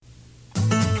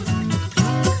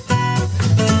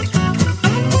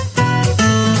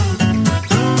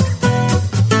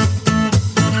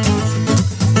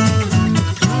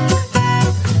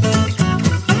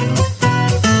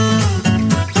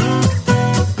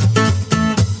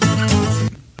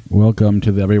Welcome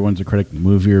to the Everyone's a Critic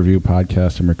movie review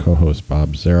podcast. I'm your co-host, Bob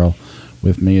Zarrell.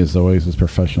 With me, as always, is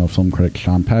professional film critic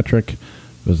Sean Patrick.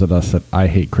 Visit us at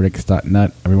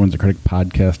ihatecritics.net, Everyone's a Critic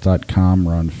podcast.com.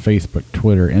 We're on Facebook,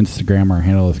 Twitter, Instagram. Our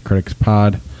handle is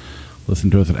CriticsPod.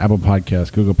 Listen to us at Apple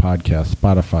Podcasts, Google Podcasts,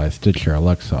 Spotify, Stitcher,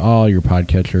 Alexa, all your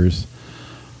podcatchers.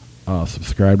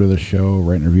 Subscribe to the show,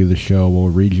 write and review the show. We'll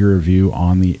read your review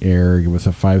on the air. Give us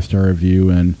a 5-star review,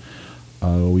 and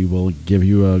we will give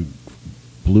you a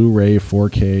Blu-ray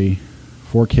 4K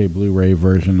Blu-ray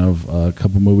version of a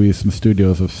couple movies some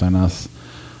studios have sent us.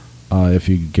 If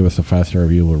you give us a 5-star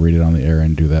review, we'll read it on the air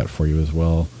and do that for you as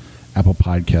well. Apple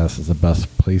Podcasts is the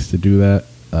best place to do that.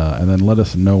 And then let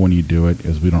us know when you do it,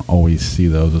 because we don't always see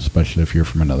those, especially if you're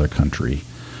from another country.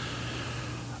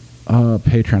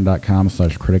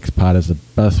 Patreon.com/criticspod is the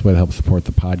best way to help support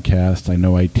the podcast. I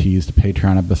know I teased a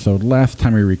Patreon episode last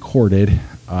time we recorded.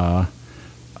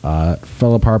 It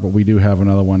fell apart, but we do have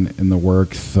another one in the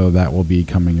works, so that will be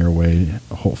coming your way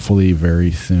hopefully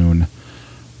very soon.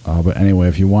 But anyway,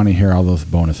 if you want to hear all those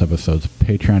bonus episodes,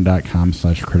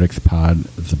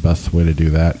 patreon.com/criticspod is the best way to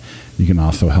do that. You can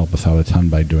also help us out a ton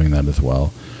by doing that as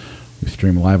well. We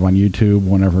stream live on YouTube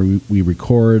whenever we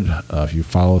record. If you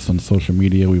follow us on social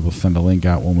media, we will send a link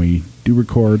out when we do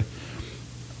record.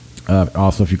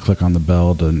 Also, if you click on the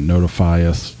bell to notify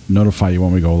you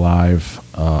when we go live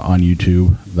on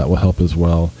YouTube, that will help as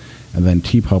well. And then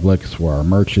TeePublic is where our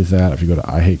merch is at. If you go to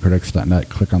ihatecritics.net,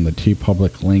 click on the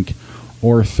TeePublic link,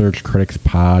 or search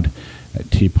CriticsPod at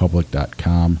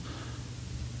tpublic.com.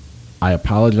 I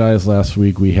apologize. Last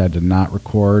week we had to not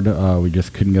record. We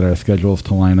just couldn't get our schedules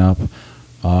to line up.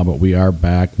 But we are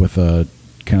back with a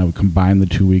kind of combine the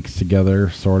 2 weeks together,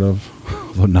 sort of.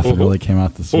 Although nothing really came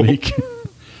out this week.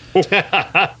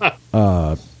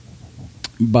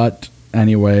 But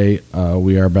anyway,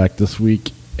 we are back this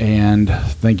week. And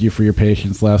thank you for your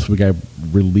patience. Last week I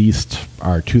released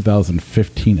our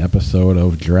 2015 episode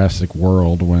of Jurassic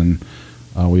World when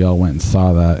we all went and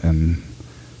saw that. And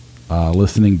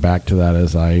listening back to that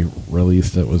as I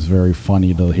released it was very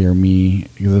funny to hear me.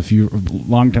 Because if you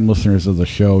longtime listeners of the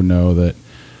show know that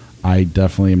I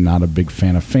definitely am not a big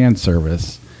fan of fan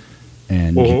service.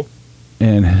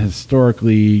 And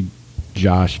historically,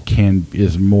 Josh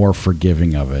is more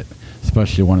forgiving of it,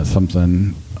 especially when it's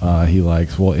something he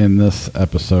likes. Well, in this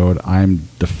episode, I'm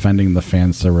defending the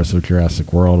fan service of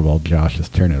Jurassic World while Josh is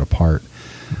tearing it apart.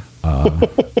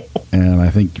 And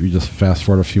I think you just fast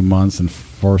forward a few months and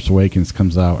Force Awakens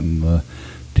comes out and the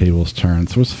tables turn.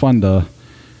 So it's fun to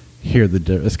hear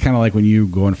it's kind of like when you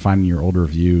go and find your old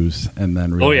reviews and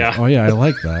then realize, oh yeah, I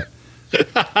like that.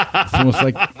 It's almost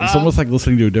like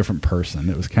listening to a different person.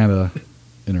 It was kind of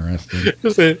interesting.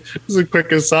 Just a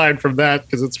quick aside from that,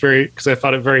 because I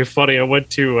found it very funny. I went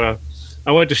to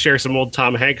share some old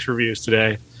Tom Hanks reviews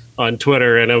today on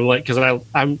Twitter, and I'm like, because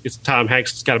it's Tom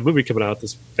Hanks. It's got a movie coming out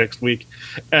this next week,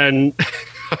 and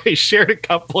I shared a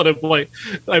couple, and I'm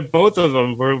like both of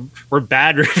them were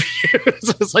bad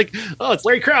reviews. It's like, oh, it's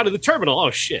Larry Crowne in the Terminal.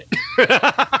 Oh shit!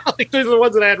 Like those are the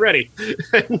ones that I had ready.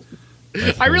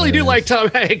 I really do like Tom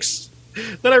Hanks.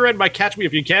 Then I read my Catch Me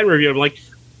If You Can review. I'm like,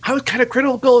 I was kind of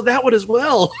critical of that one as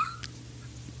well.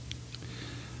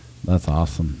 That's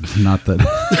awesome. Not that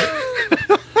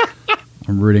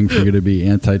I'm rooting for you to be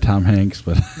anti-Tom Hanks,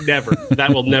 but never.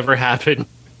 That will never happen.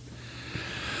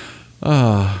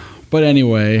 But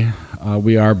anyway,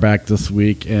 we are back this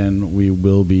week, and we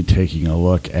will be taking a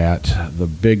look at the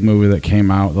big movie that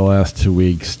came out the last 2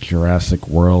 weeks, Jurassic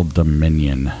World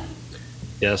Dominion.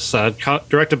 Yes,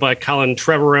 directed by Colin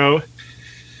Trevorrow.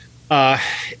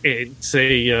 It's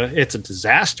a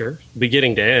disaster,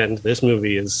 beginning to end. This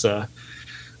movie is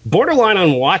borderline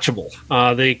unwatchable.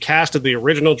 The cast of the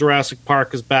original Jurassic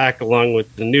Park is back, along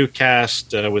with the new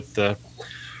cast, with the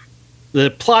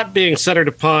plot being centered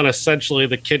upon essentially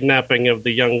the kidnapping of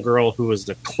the young girl who was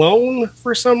the clone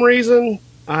for some reason.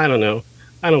 I don't know.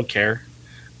 I don't care.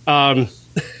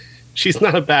 She's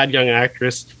not a bad young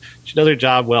actress. She does her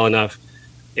job well enough.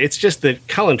 It's just that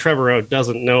Colin Trevorrow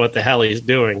doesn't know what the hell he's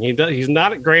doing. He's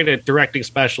not great at directing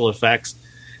special effects.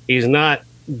 He's not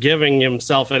giving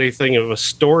himself anything of a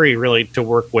story really to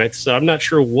work with. So I'm not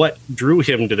sure what drew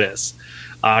him to this,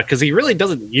 because he really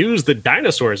doesn't use the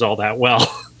dinosaurs all that well.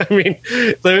 I mean,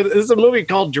 there's a movie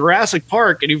called Jurassic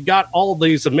Park, and you've got all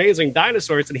these amazing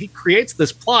dinosaurs, and he creates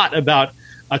this plot about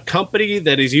a company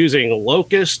that is using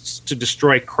locusts to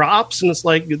destroy crops. And it's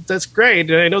like, that's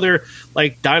great. And I know they're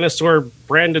like dinosaur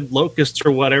branded locusts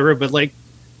or whatever, but like,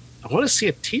 I want to see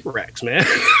a T-Rex, man.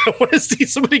 I want to see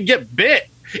somebody get bit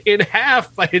in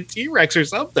half by a T-Rex or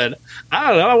something. I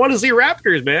don't know. I want to see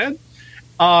raptors, man.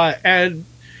 And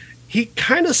he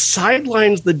kind of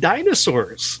sidelines the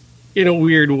dinosaurs in a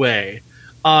weird way,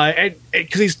 and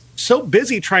because he's so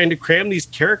busy trying to cram these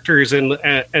characters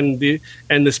and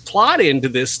this plot into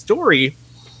this story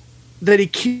that he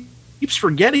keeps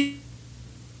forgetting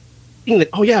that,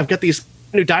 oh yeah, I've got these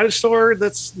new dinosaur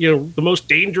that's the most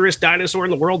dangerous dinosaur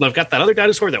in the world, and I've got that other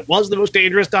dinosaur that was the most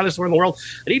dangerous dinosaur in the world.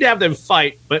 I need to have them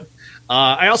fight, but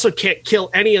I also can't kill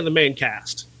any of the main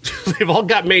cast. They've all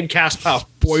got main cast powers.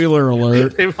 Spoiler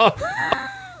alert.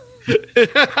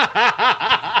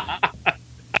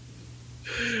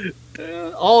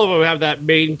 All of them have that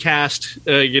main cast,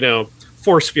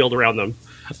 force field around them.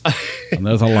 And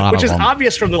there's a lot which of is them.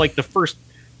 obvious from the first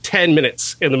 10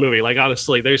 minutes in the movie. Like,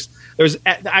 honestly,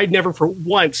 I never for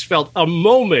once felt a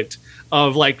moment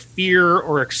of like fear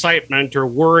or excitement or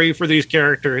worry for these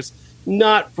characters.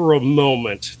 Not for a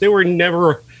moment. They were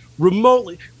never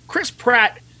remotely. Chris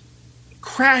Pratt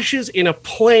crashes in a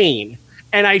plane,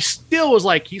 and I still was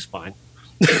like, he's fine.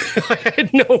 I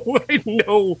had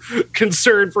no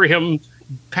concern for him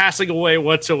passing away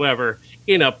whatsoever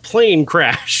in a plane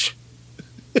crash.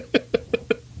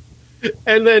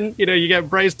 And then, you got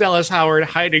Bryce Dallas Howard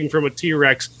hiding from a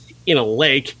T-Rex in a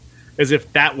lake, as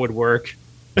if that would work.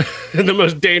 The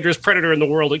most dangerous predator in the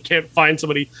world that can't find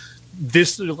somebody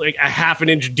this, like, a half an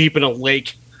inch deep in a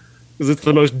lake, because it's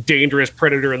the most dangerous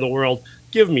predator in the world.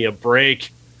 Give me a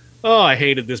break. Oh, I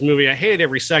hated this movie. I hated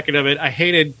every second of it. I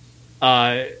hated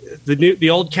the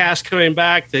old cast coming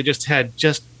back. They just had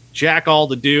jack all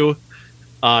to do.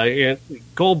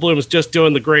 Goldblum's just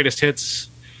doing the greatest hits.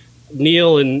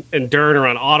 Neil and Dern are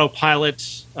on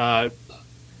autopilot.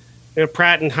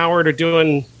 Pratt and Howard are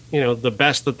doing the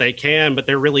best that they can, but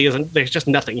there's just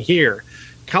nothing here.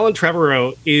 Colin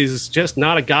Trevorrow is just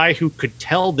not a guy who could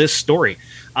tell this story.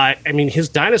 I mean, his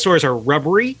dinosaurs are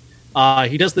rubbery.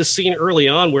 He does this scene early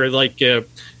on where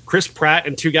Chris Pratt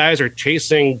and two guys are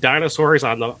chasing dinosaurs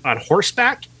on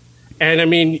horseback, and I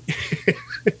mean,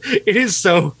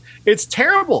 it's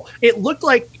terrible. It looked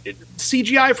like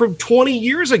CGI from 20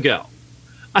 years ago.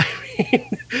 I mean,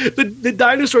 the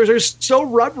dinosaurs are so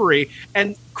rubbery,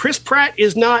 and Chris Pratt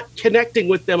is not connecting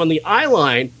with them on the eye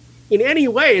line in any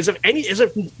way, as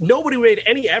if nobody made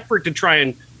any effort to try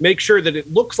and make sure that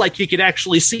it looks like he could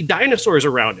actually see dinosaurs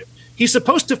around him. He's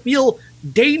supposed to feel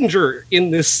danger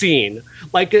in this scene.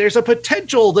 Like, there's a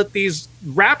potential that these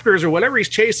raptors or whatever he's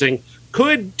chasing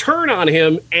could turn on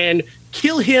him and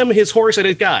kill him, his horse, and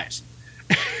his guys.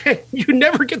 You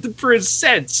never get the, for a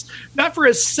sense, not for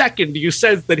a second, do you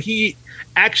sense that he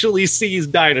actually sees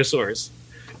dinosaurs.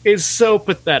 It's so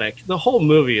pathetic. The whole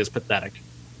movie is pathetic.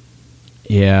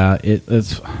 Yeah, it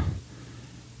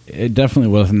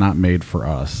definitely was not made for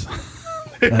us.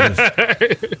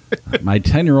 My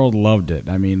 10-year-old loved it.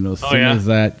 I mean, as soon as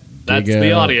that's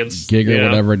the audience. Giga,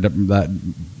 whatever,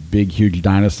 that big, huge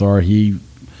dinosaur, he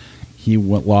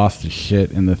lost his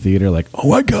shit in the theater, like, oh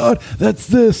my God, that's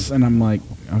this. And I'm like,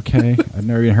 okay, I've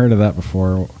never even heard of that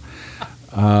before.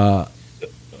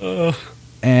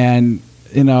 And,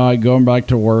 I going back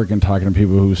to work and talking to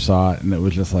people who saw it, and it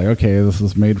was just like, okay, this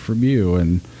is made from you.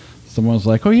 And someone was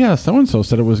like, oh yeah, so-and-so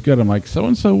said it was good. I'm like,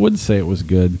 so-and-so would say it was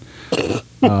good.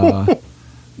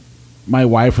 My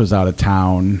wife was out of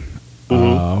town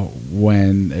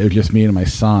when it was just me and my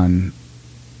son,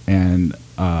 and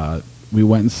we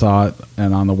went and saw it,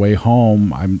 and on the way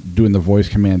home, I'm doing the voice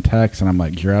command text, and I'm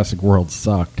like, Jurassic World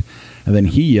sucked. And then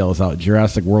he yells out,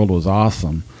 Jurassic World was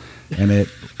awesome. And it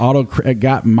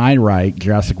got mine right,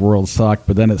 Jurassic World sucked,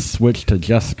 but then it switched to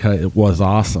Jessica, it was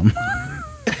awesome.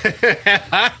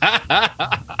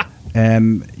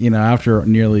 And, after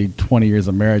nearly 20 years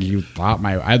of marriage,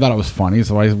 I thought it was funny,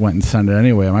 so I went and sent it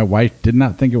anyway. My wife did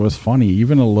not think it was funny,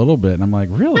 even a little bit. And I'm like,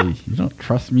 really? You don't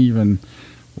trust me even?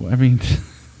 I mean...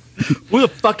 Who the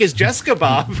fuck is Jessica,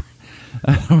 Bob?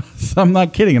 So I'm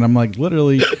not kidding. And I'm like,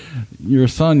 literally, your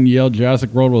son yelled Jurassic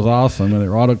World was awesome, and it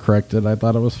auto-corrected. I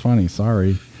thought it was funny.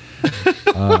 Sorry.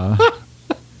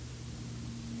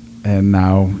 And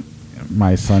now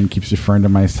my son keeps referring to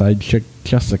my side chick,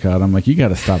 Jessica. And I'm like, you got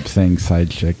to stop saying side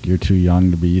chick. You're too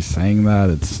young to be saying that.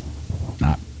 It's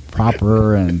not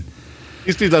proper. And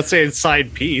he's not saying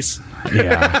side piece.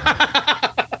 Yeah.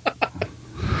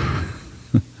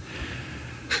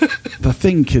 The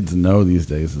thing kids know these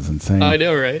days is insane. I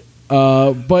know, right?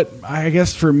 But I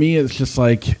guess for me, it's just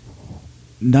like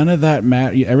none of that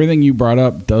matter. Everything you brought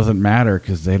up doesn't matter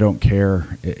because they don't care.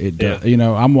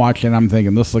 I'm watching. I'm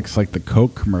thinking this looks like the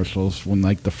Coke commercials when,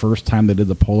 like, the first time they did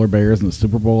the polar bears in the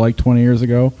Super Bowl like 20 years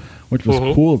ago, which was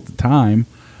cool at the time.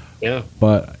 Yeah.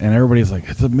 And everybody's like,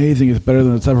 it's amazing. It's better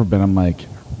than it's ever been. I'm like,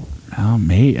 oh,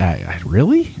 mate, I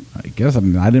really? I guess I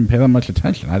didn't pay that much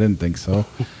attention. I didn't think so.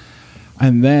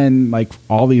 And then, like,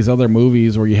 all these other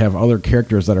movies where you have other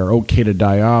characters that are okay to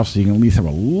die off, so you can at least have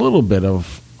a little bit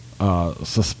of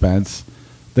suspense.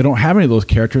 They don't have any of those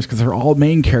characters because they're all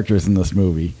main characters in this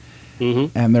movie.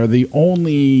 Mm-hmm. And they're the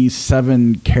only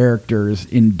 7 characters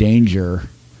in danger,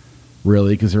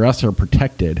 really, because the rest are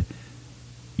protected.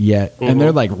 Yet, and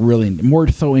they're, like, really more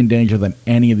so in danger than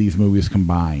any of these movies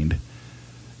combined.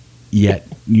 Yet,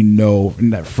 you know,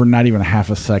 for not even a half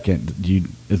a second,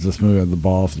 is this movie have the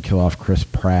balls to kill off Chris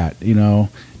Pratt? You know,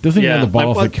 doesn't even have the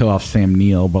balls to kill off Sam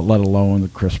Neill, but let alone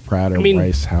Chris Pratt or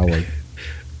Bryce Howard.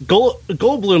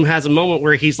 Goldblum has a moment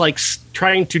where he's like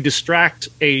trying to distract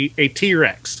a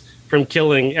T-Rex from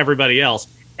killing everybody else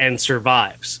and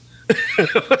survives.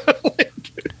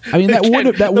 I mean, that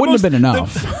wouldn't have been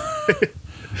enough.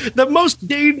 The most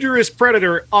dangerous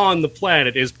predator on the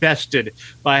planet is bested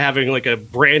by having like a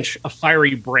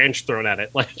fiery branch thrown at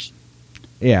it. Like,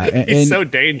 yeah, it's so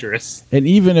dangerous. And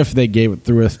even if they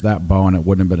threw us that bone, it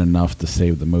wouldn't have been enough to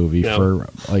save the movie for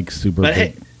like super. But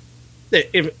hey,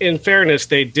 in fairness,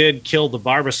 they did kill the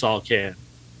Barbasol can,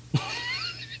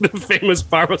 the famous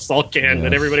Barbasol can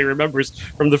that everybody remembers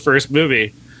from the first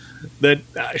movie. That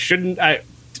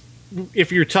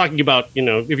if you're talking about, you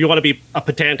know, if you want to be a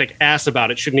pedantic ass about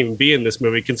it, shouldn't even be in this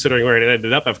movie, considering where it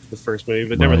ended up after the first movie.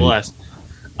 But nevertheless,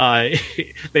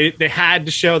 they had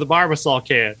to show the Barbasol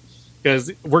can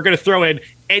because we're going to throw in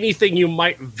anything you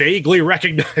might vaguely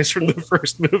recognize from the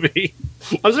first movie.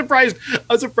 I'm surprised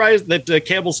that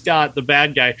Campbell Scott, the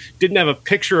bad guy, didn't have a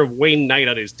picture of Wayne Knight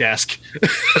on his desk.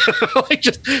 Like,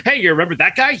 just, hey, you remember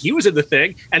that guy? He was in the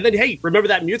thing. And then, hey, remember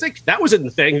that music? That was in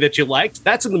the thing that you liked.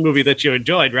 That's in the movie that you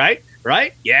enjoyed, right?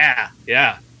 Right? Yeah.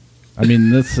 I mean,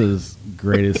 this is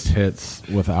greatest hits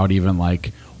without even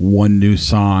like one new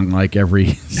song like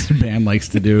every band likes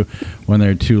to do when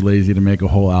they're too lazy to make a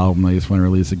whole album. They just want to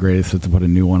release the greatest hits to put a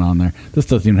new one on there. This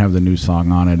doesn't even have the new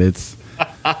song on it. It's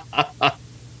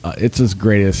as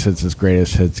greatest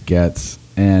hits gets.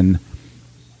 And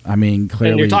I mean,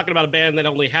 clearly, and you're talking about a band that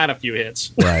only had a few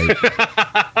hits, right?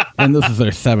 And this is their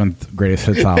 7th greatest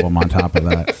hits album on top of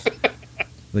that.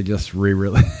 They just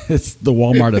re-released. It's the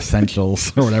Walmart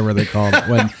Essentials or whatever they call it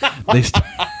when they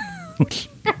start.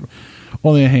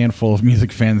 Only a handful of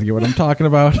music fans get what I'm talking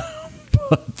about.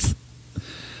 But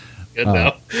good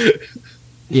now.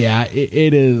 Yeah,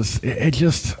 it is.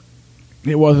 It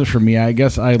wasn't for me. I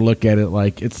guess I look at it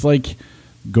like it's like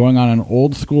going on an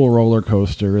old school roller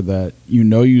coaster that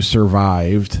you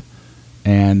survived,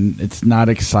 and it's not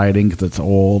exciting because it's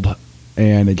old,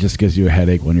 and it just gives you a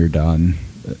headache when you're done.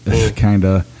 It's kind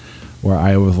of where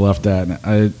I was left at.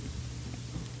 I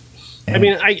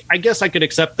mean, I guess I could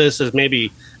accept this as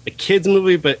maybe a kid's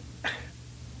movie, but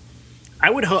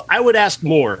I would ask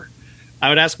more. I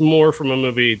would ask more from a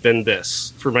movie than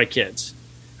this for my kids.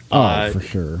 For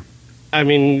sure. I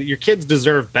mean, your kids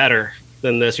deserve better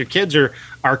than this. Your kids are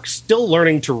still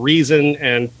learning to reason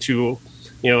and to,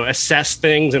 assess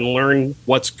things and learn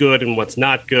what's good and what's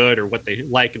not good, or what they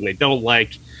like and they don't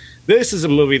like. This is a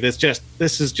movie this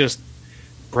is just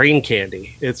brain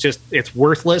candy. It's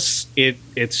worthless.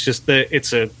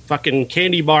 It's a fucking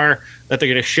candy bar that they're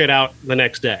going to shit out the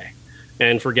next day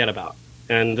and forget about.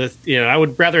 And I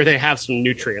would rather they have some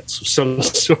nutrients of some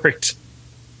sort.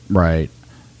 Right.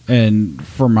 And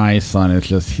for my son, it's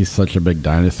just he's such a big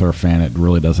dinosaur fan. It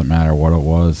really doesn't matter what it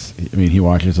was. I mean, he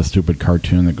watches a stupid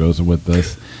cartoon that goes with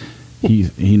this.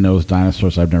 He knows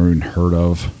dinosaurs I've never even heard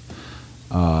of.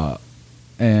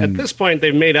 And at this point,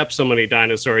 they've made up so many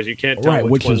dinosaurs you can't tell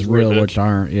which is real, which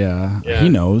aren't. Yeah, he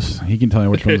knows. He can tell me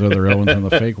which ones are the real ones and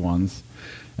the fake ones.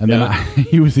 And then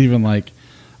he was even like,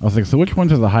 I was like, so which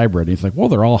ones are the hybrid? And he's like, well,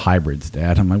 they're all hybrids,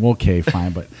 Dad. I'm like, well, okay,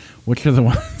 fine, but which are the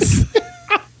ones?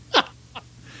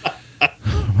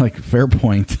 I'm like, fair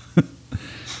point.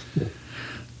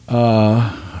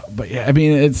 But yeah, I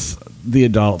mean, it's the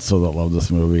adults that love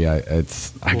this movie. I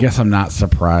guess I'm not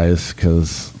surprised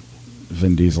because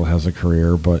Vin Diesel has a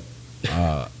career, but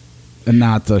and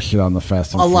not to shit on the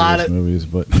Fast and Furious movies,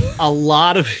 but I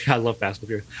love Fast and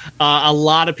Furious. A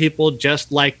lot of people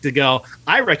just like to go,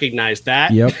 I recognize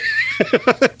that. Yep.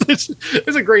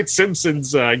 There's a great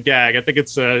Simpsons gag. I think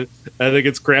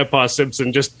it's Grandpa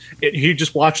Simpson. He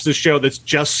just watched the show that's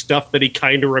just stuff that he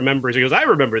kind of remembers. He goes, I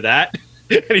remember that,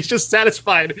 and he's just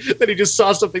satisfied that he just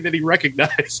saw something that he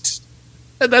recognized.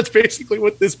 And that's basically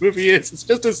what this movie is. It's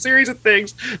just a series of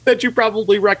things that you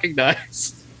probably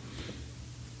recognize.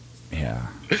 Yeah.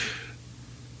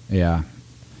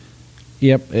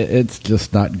 Yep. It's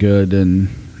just not good,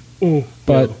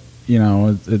 but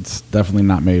it's definitely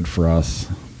not made for us.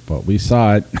 But we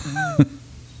saw it.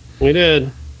 We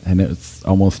did. And it's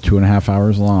almost 2.5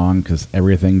 hours long because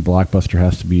everything Blockbuster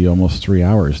has to be almost 3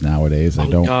 hours nowadays. I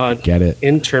don't get it.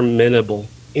 Interminable.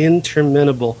 And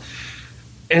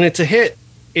it's a hit.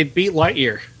 It beat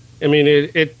Lightyear. I mean,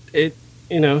 it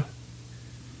in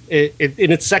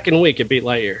its second week, it beat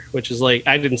Lightyear, which is like,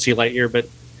 I didn't see Lightyear, but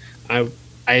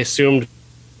I assumed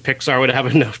Pixar would have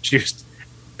enough juice.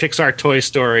 Pixar Toy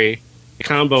Story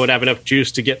combo would have enough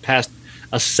juice to get past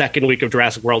a second week of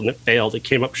Jurassic World, and it failed. It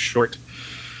came up short.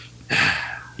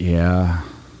 Yeah.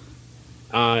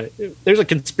 There's a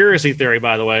conspiracy theory,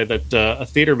 by the way, that a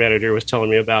theater manager was telling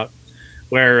me about,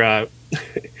 where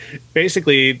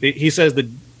basically he says that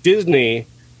Disney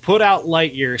put out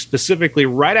Lightyear specifically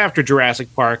right after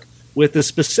Jurassic Park with the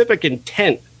specific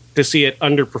intent to see it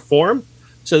underperform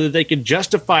so that they could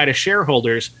justify to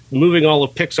shareholders moving all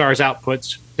of Pixar's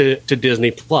outputs to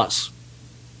Disney Plus.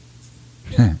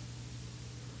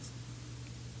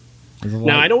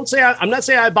 Now, I'm not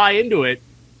saying I buy into it,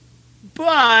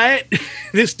 but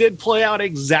this did play out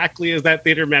exactly as that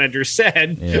theater manager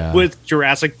said, with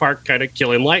Jurassic Park kind of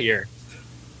killing Lightyear.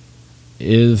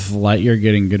 Is Lightyear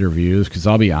getting good reviews? Because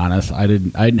I'll be honest, I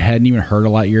hadn't even heard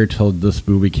of Lightyear till this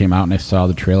movie came out, and I saw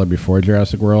the trailer before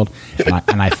Jurassic World,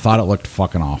 and I thought it looked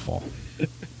fucking awful.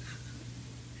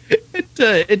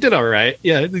 It did all right.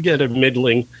 Yeah, it did get a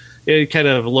middling, kind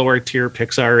of lower tier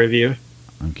Pixar review.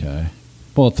 Okay.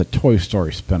 Well, it's a Toy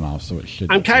Story spinoff, so it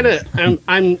should.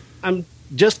 I'm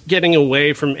just getting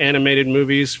away from animated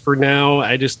movies for now.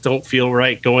 I just don't feel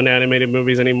right going to animated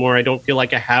movies anymore. I don't feel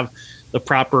like I have the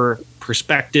proper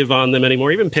perspective on them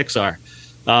anymore. Even Pixar,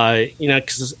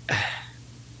 because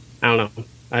I don't know.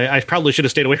 I probably should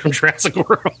have stayed away from Jurassic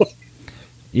World.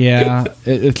 Yeah,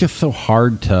 it's just so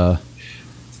hard to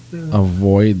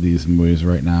avoid these movies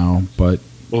right now, but.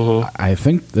 I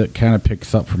think that kind of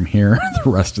picks up from here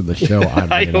the rest of the show.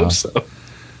 I hope so.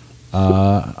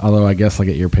 Although I guess I'll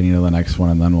get your opinion of the next one,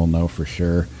 and then we'll know for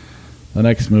sure. The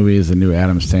next movie is the new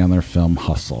Adam Sandler film,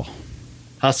 Hustle.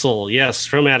 Hustle, yes,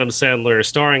 from Adam Sandler,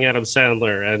 starring Adam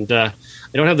Sandler. And I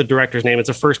don't have the director's name. It's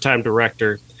a first-time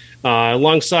director.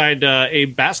 Alongside a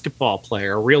basketball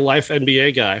player, a real-life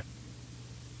NBA guy,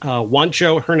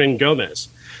 Juancho Hernan Gomez.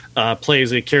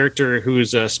 Plays a character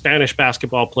who's a Spanish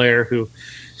basketball player who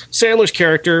Sandler's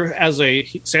character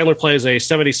Sandler plays a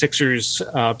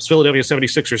 76ers, Philadelphia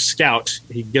 76ers scout.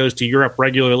 He goes to Europe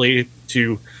regularly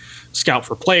to scout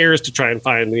for players to try and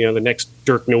find, the next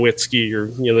Dirk Nowitzki or,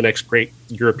 the next great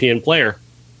European player.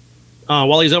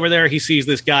 While he's over there, he sees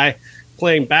this guy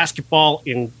playing basketball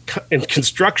in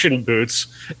construction boots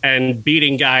and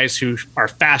beating guys who are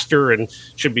faster and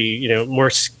should be, more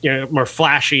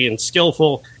flashy and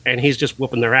skillful. And he's just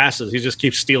whooping their asses. He just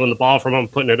keeps stealing the ball from them,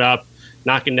 putting it up,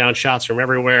 knocking down shots from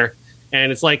everywhere.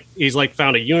 And it's like he's like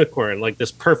found a unicorn, like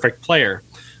this perfect player.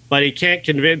 But he can't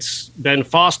convince Ben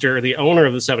Foster, the owner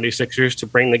of the 76ers, to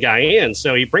bring the guy in.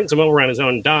 So he brings him over on his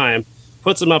own dime,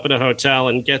 puts him up in a hotel,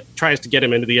 and tries to get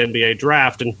him into the NBA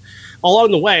draft. And along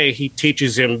the way, he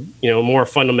teaches him, more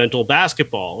fundamental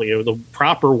basketball, the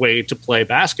proper way to play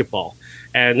basketball.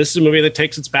 And this is a movie that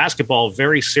takes its basketball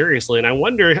very seriously. And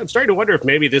I'm starting to wonder if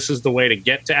maybe this is the way to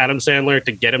get to Adam Sandler,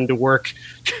 to get him to work,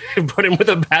 put him with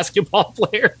a basketball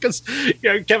player. Because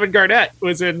Kevin Garnett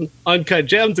was in Uncut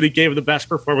Gems and he gave the best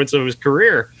performance of his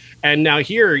career. And now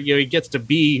here, he gets to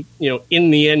be,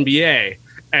 in the NBA.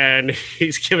 And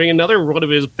he's giving another one of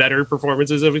his better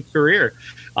performances of his career.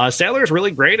 Sandler is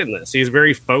really great in this. He's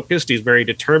very focused. He's very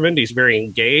determined. He's very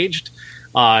engaged.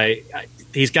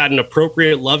 He's got an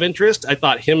appropriate love interest. I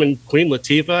thought him and Queen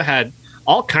Latifah had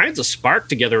all kinds of spark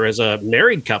together as a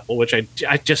married couple, which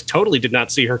I just totally did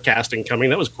not see her casting coming.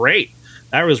 That was great.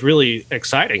 That was really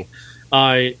exciting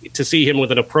to see him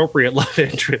with an appropriate love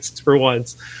interest for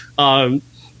once. And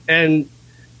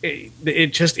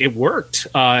it worked.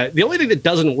 The only thing that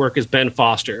doesn't work is Ben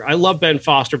Foster. I love Ben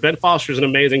Foster. Ben Foster is an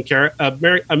amazing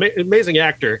amazing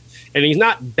actor, and he's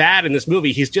not bad in this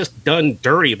movie. He's just done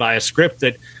dirty by a script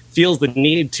that feels the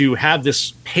need to have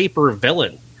this paper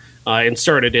villain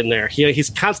inserted in there. He's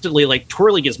constantly like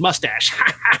twirling his mustache.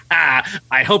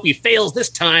 I hope he fails this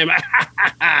time.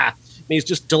 And he's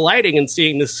just delighting in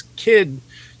seeing this kid,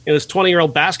 this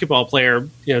 20-year-old basketball player,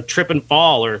 trip and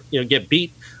fall or get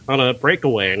beat on a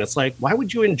breakaway. And it's like, why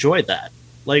would you enjoy that?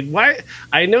 Like, why?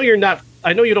 I know you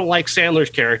don't like Sandler's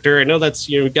character. I know that's,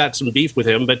 got some beef with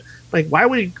him, but like, why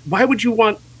would you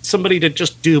want somebody to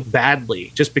just do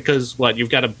badly just because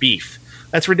you've got a beef?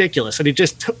 That's ridiculous. And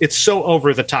it's so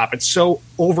over the top. It's so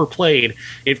overplayed.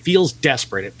 It feels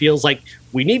desperate. It feels like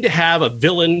we need to have a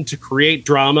villain to create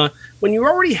drama when you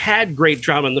already had great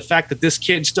drama. And the fact that this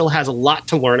kid still has a lot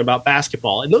to learn about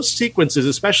basketball, and those sequences,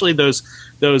 especially those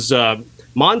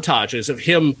montages of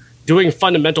him doing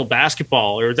fundamental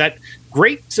basketball, or that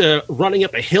great running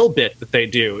up a hill bit that they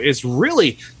do is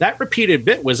really, that repeated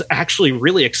bit was actually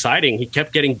really exciting. He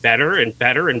kept getting better and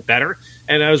better and better.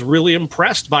 And I was really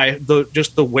impressed by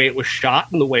the way it was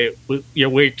shot and the way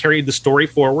way it carried the story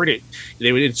forward.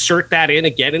 They would insert that in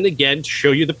again and again to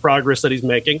show you the progress that he's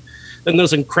making. And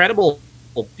those incredible,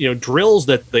 drills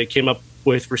that they came up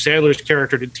with for Sandler's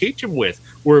character to teach him with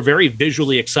were very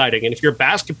visually exciting. And if you're a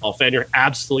basketball fan, you're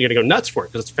absolutely going to go nuts for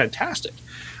it because it's fantastic.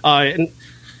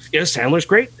 Sandler's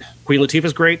great. Queen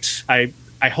Latifah's great. I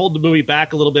hold the movie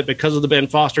back a little bit because of the Ben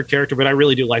Foster character, but I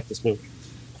really do like this movie.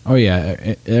 Oh,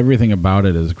 yeah. Everything about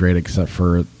it is great except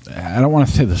for, I don't want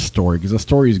to say the story, because the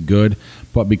story is good,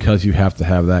 but because you have to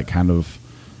have that kind of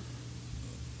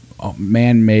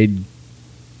man-made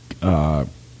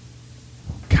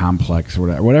complex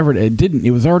or whatever.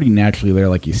 It was already naturally there,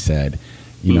 like you said,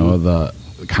 the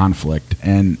conflict.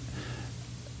 And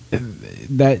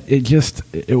that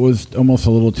it was almost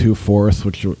a little too forced,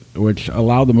 which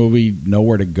allowed the movie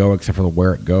nowhere to go except for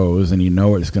where it goes, and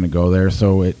it's going to go there.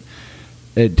 So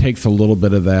it takes a little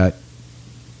bit of that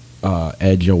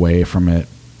edge away from it,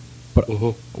 but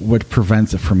which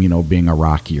prevents it from being a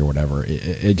Rocky or whatever.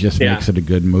 It just makes it a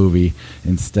good movie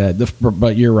instead.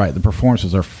 But you're right, the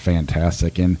performances are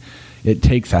fantastic, and it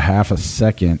takes a half a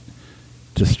second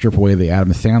to strip away the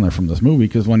Adam Sandler from this movie,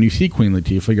 because when you see Queen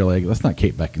Latifah, you're like, that's not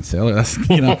Kate Beckinsale. That's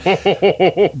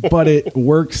but it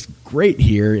works great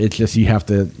here. It's just you have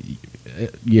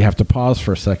to pause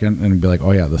for a second and be like,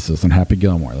 oh yeah, this isn't Happy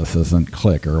Gilmore, this isn't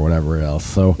Click or whatever else.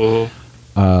 So,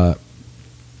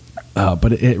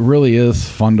 but it really is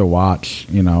fun to watch.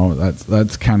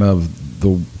 That's kind of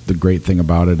the great thing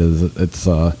about it is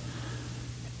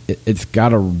it's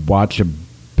got a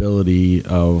watchability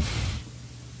of,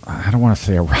 I don't want to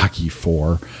say a Rocky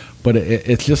IV, but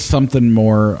it's just something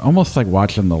more, almost like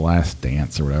watching The Last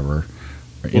Dance or whatever.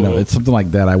 It's something like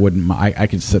that. I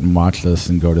could sit and watch this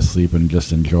and go to sleep and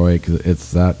just enjoy it because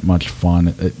it's that much fun.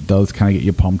 It does kind of get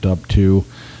you pumped up too.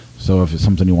 So if it's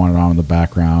something you want it on in the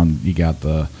background, you got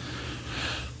the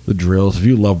drills. If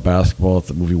you love basketball,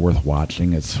 it's a movie worth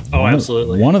watching. It's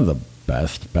absolutely one of the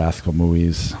best basketball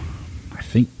movies, I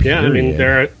think. Period. Yeah, I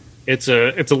mean it's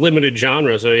a limited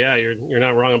genre, so yeah, you're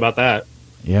not wrong about that.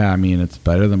 Yeah, I mean it's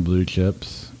better than Blue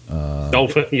Chips.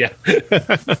 Yeah.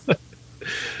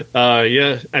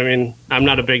 Yeah, I mean, I'm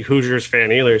not a big Hoosiers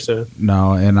fan either, so.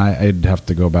 No, and I'd have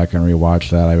to go back and rewatch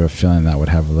that. I have a feeling that would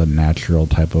have the natural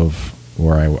type of,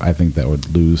 where I think that would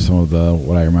lose some of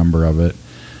what I remember of it.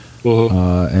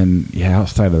 And yeah,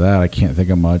 outside of that, I can't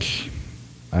think of much.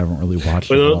 I haven't really watched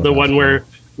the one where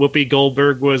Whoopi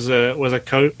Goldberg was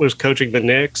coaching the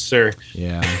Knicks, or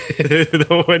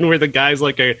the one where the guy's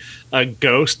like a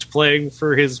ghost playing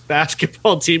for his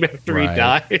basketball team after he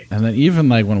died. And then even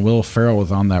like when Will Ferrell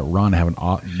was on that run, having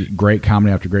great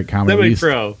comedy after great comedy,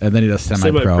 semi-pro, and then he does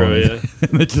semi-pro, yeah.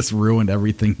 And it just ruined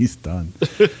everything he's done.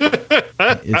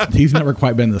 He's never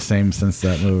quite been the same since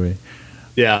that movie.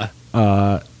 Yeah.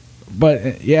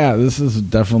 But yeah, this is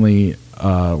definitely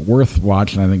worth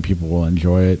watching. I think people will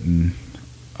enjoy it, and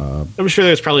I'm sure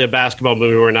there's probably a basketball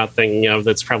movie we're not thinking of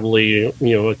that's probably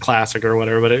a classic or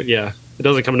whatever. But it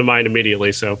doesn't come to mind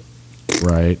immediately. So,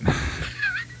 right.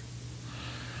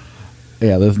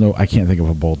 Yeah, I can't think of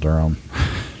a Bull Durham.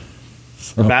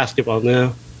 For basketball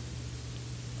now.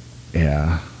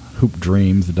 Yeah, Hoop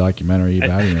Dreams, the documentary.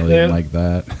 I didn't really like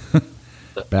that.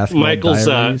 Basketball Michael's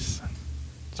Diaries.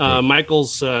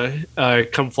 Michael's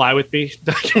 "Come Fly with Me"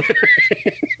 documentary.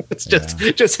 It's just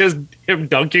him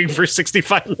dunking for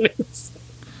 65 minutes.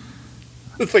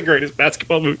 It's the greatest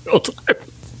basketball movie of all time.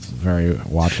 It's very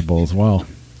watchable as well.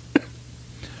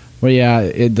 But yeah,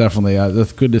 it definitely.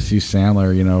 It's good to see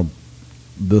Sandler.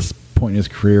 This point in his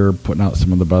career, putting out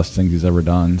some of the best things he's ever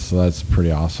done. So that's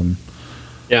pretty awesome.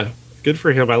 Yeah, good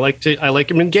for him. I like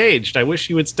him engaged. I wish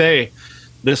he would stay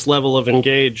this level of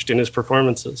engaged in his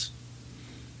performances.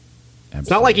 Absolutely. It's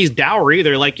not like he's dour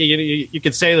either. Like you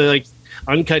could say that like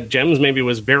Uncut Gems maybe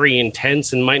was very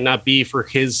intense and might not be for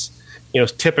his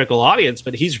typical audience,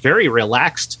 but he's very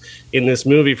relaxed in this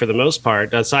movie for the most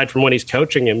part. Aside from when he's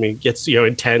coaching him, he gets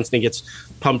intense and he gets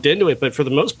pumped into it. But for the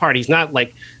most part, he's not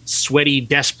like sweaty,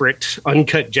 desperate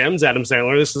Uncut Gems Adam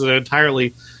Sandler. This is an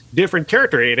entirely different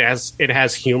character. It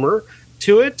has humor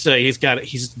to it. He's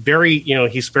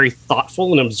very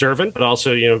thoughtful and observant, but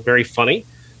also very funny.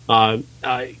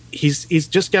 He's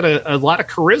just got a lot of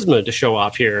charisma to show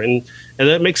off here, and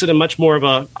that makes it a much more of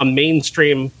a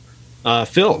mainstream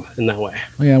film in that way.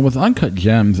 Well, yeah, with Uncut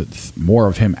Gems, it's more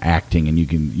of him acting, and you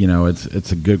can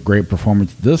it's a great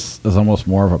performance. This is almost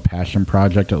more of a passion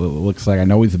project. It looks like. I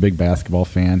know he's a big basketball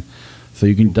fan, So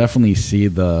you can definitely see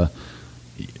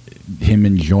him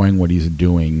enjoying what he's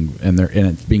doing, and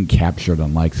it's being captured,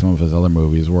 unlike some of his other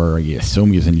movies where you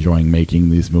assume he's enjoying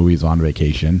making these movies on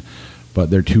vacation,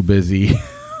 but they're too busy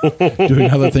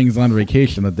doing other things on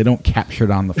vacation that they don't capture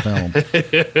it on the film.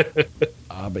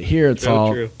 But here it's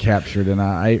all captured, and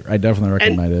I definitely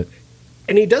recommend it.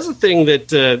 And he does a thing that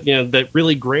that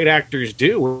really great actors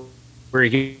do, where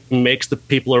he makes the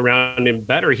people around him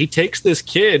better. He takes this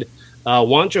kid,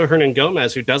 Juancho Hernan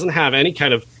Gomez, who doesn't have any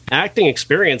kind of acting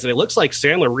experience, and it looks like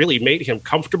Sandler really made him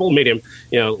comfortable, made him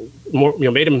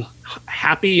made him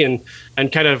happy, and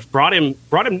kind of brought him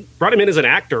in as an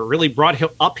actor. Really brought him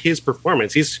up his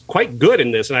performance. He's quite good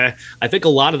in this, and I think a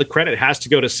lot of the credit has to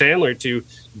go to Sandler to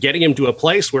getting him to a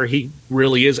place where he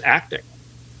really is acting.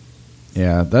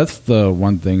 Yeah, that's the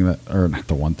one thing or not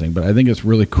the one thing, but I think it's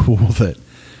really cool that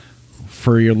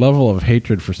for your level of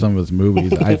hatred for some of his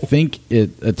movies, I think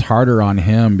it's harder on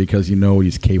him because you know what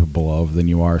he's capable of than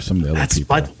you are some of the other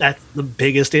people. But that's the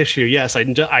biggest issue. Yes, I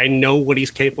know what he's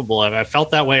capable of. I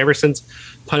felt that way ever since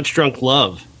Punch Drunk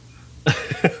Love.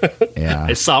 Yeah,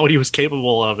 I saw what he was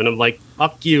capable of, and I'm like,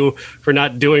 fuck you for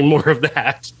not doing more of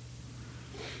that.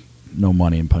 No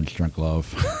money in Punch Drunk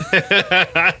Love.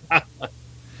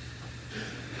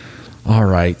 All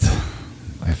right.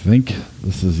 I think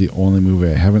this is the only movie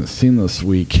I haven't seen this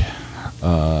week.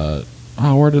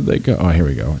 Where did they go? Oh, here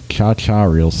we go. Cha Cha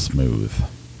Real Smooth.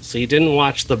 So you didn't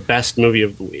watch the best movie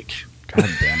of the week. God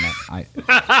damn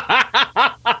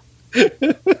it.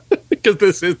 Because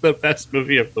this is the best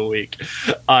movie of the week.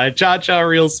 Cha Cha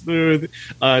Real Smooth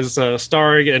is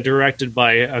starring and directed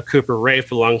by Cooper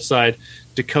Raiff alongside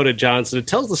Dakota Johnson. It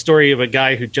tells the story of a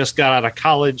guy who just got out of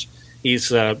college.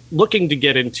 He's looking to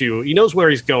get into, he knows where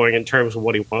he's going in terms of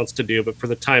what he wants to do, but for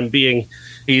the time being,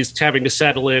 he's having to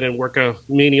settle in and work a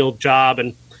menial job.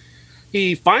 And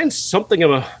he finds something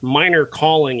of a minor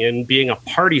calling in being a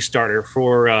party starter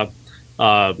for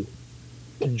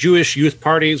Jewish youth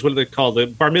parties. What do they call the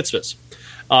bar mitzvahs?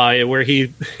 Where he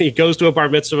goes to a bar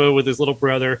mitzvah with his little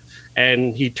brother,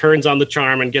 and he turns on the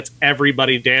charm and gets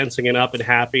everybody dancing and up and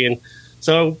happy. And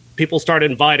so people start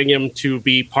inviting him to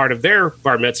be part of their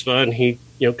bar mitzvah, and he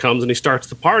comes and he starts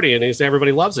the party, and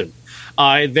everybody loves him.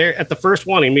 There at the first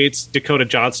one, he meets Dakota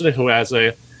Johnson, who's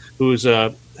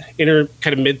in her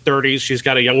kind of mid 30s. She's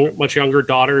got a much younger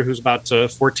daughter who's about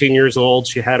 14 years old.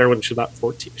 She had her when she was about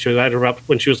 14. She had her up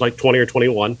when she was like 20 or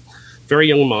 21. Very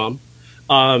young mom.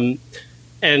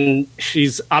 And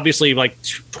she's obviously like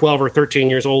 12 or 13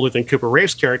 years older than Cooper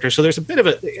Raiff's character. So there's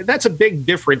that's a big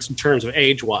difference in terms of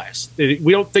age-wise. We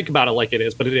don't think about it like it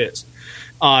is, but it is.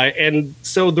 And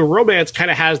so the romance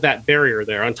kind of has that barrier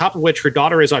there, on top of which her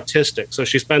daughter is autistic. So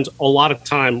she spends a lot of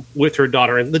time with her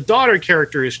daughter. And the daughter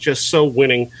character is just so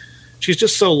winning. She's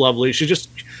just so lovely.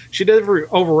 She never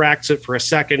overacts it for a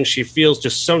second. She feels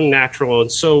just so natural,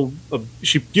 and so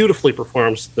she beautifully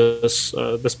performs this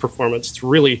performance. It's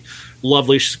really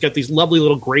lovely. She's got these lovely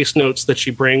little grace notes that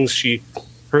she brings. The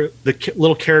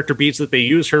little character beats that they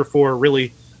use her for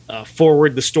really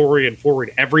forward the story and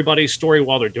forward everybody's story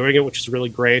while they're doing it, which is really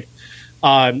great.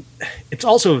 It's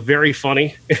also very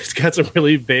funny. It's got some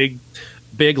really big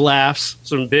laughs.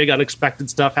 Some big unexpected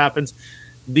stuff happens.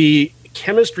 The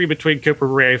chemistry between Cooper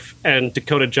Raiff and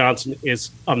Dakota Johnson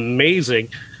is amazing.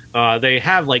 They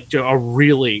have like a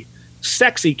really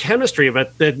sexy chemistry,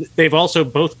 but they've also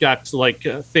both got like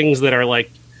things that are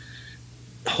like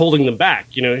holding them back.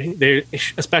 They,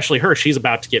 especially her, she's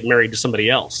about to get married to somebody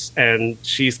else, and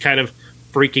she's kind of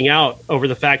freaking out over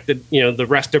the fact that the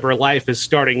rest of her life is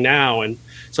starting now, and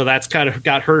so that's kind of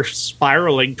got her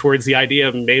spiraling towards the idea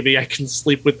of maybe I can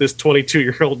sleep with this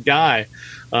 22-year-old guy,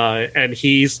 and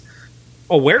he's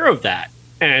aware of that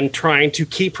and trying to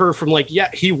keep her from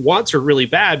he wants her really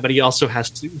bad, but he also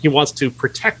wants to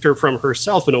protect her from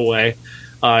herself in a way,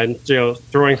 and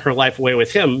throwing her life away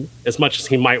with him as much as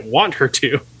he might want her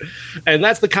to. And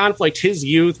that's the conflict, his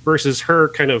youth versus her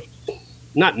kind of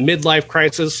not midlife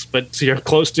crisis, but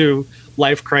close to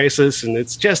life crisis. And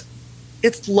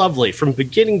it's lovely from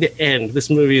beginning to end. This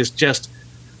movie is just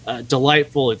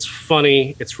delightful. It's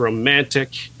funny, it's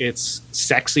romantic, it's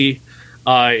sexy.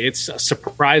 It's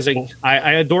surprising.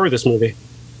 I adore this movie.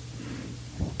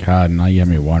 God, now you have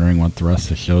me wondering what the rest of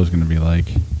the show is going to be like.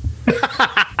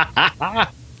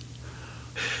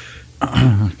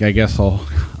 I guess I'll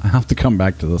have to come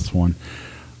back to this one.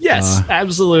 Yes,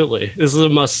 absolutely. This is a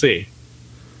must-see.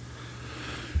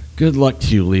 Good luck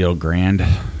to you, Leo Grand.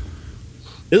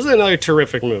 This is another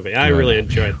terrific movie. I really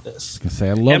enjoyed this.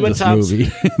 I love this movie.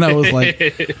 And I was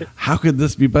like, how could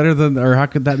this be better than, or how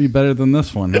could that be better than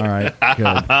this one? All right,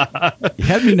 good. You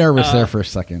had me nervous there for a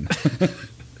second.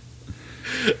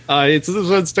 This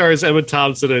one stars Emma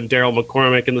Thompson and Daryl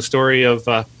McCormick in the story of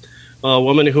a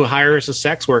woman who hires a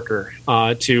sex worker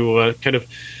to kind of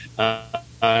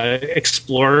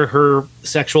explore her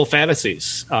sexual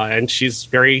fantasies. And she's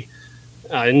very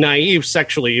naive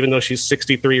sexually, even though she's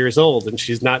 63 years old, and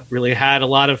she's not really had a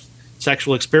lot of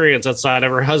sexual experience outside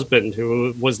of her husband,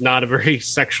 who was not a very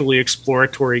sexually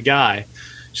exploratory guy.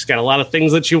 She's got a lot of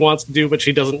things that she wants to do, but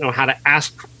she doesn't know how to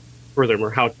ask for them or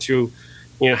how to,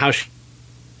 how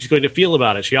she's going to feel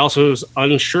about it. She also is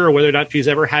unsure whether or not she's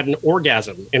ever had an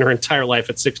orgasm in her entire life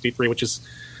at 63, which has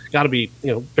got to be,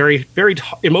 very, very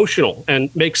emotional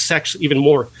and makes sex even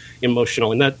more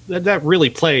emotional. And that really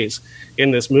plays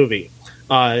in this movie.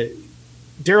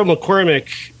 Daryl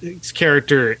McCormick's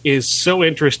character is so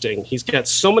interesting. He's got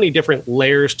so many different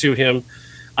layers to him.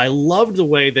 I love the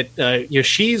way that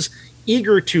she's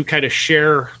eager to kind of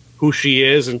share who she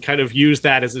is and kind of use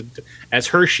that as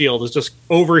her shield, is just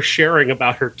oversharing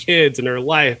about her kids and her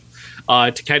life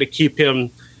to kind of keep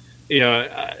him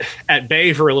at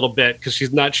bay for a little bit, because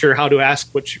she's not sure how to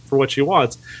ask for what she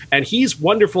wants. And he's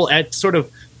wonderful at sort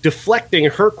of deflecting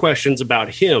her questions about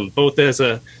him, both as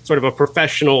a sort of a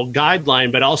professional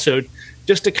guideline, but also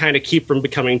just to kind of keep from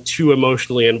becoming too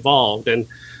emotionally involved, and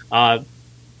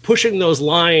pushing those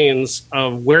lines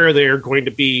of where they're going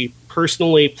to be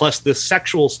personally, plus the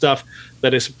sexual stuff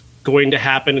that is going to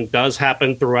happen and does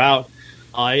happen throughout.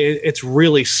 It's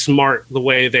really smart the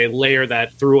way they layer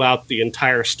that throughout the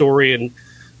entire story, and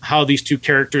how these two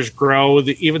characters grow.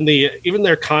 Even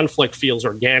their conflict feels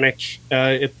organic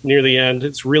near the end.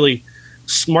 It's really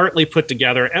smartly put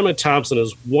together. Emma Thompson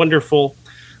is wonderful.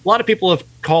 A lot of people have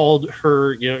called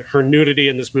her her nudity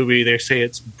in this movie, they say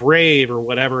it's brave or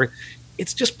whatever.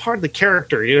 It's just part of the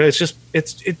character. It's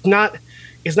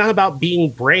not about being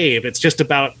brave. It's just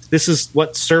about, this is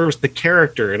what serves the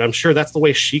character. And I'm sure that's the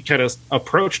way she kind of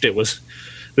approached it, was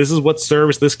this is what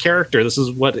serves this character. This is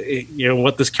what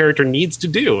what this character needs to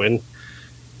do. And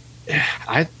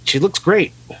she looks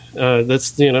great.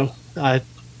 That's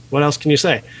what else can you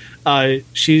say?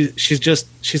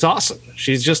 She's awesome.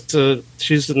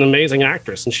 She's an amazing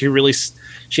actress, and she makes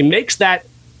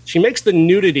the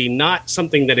nudity not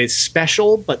something that is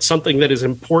special, but something that is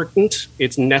important.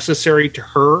 It's necessary to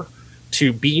her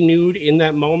to be nude in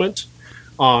that moment.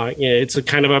 It's a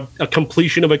kind of a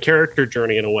completion of a character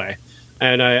journey in a way.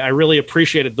 And I really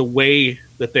appreciated the way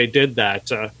that they did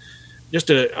that. Just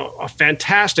a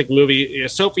fantastic movie.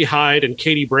 Sophie Hyde and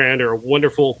Katie Brand are a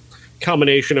wonderful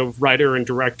combination of writer and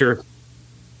director.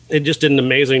 They just did an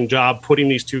amazing job putting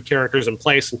these two characters in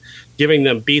place and giving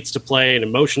them beats to play and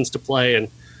emotions to play. And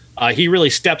he really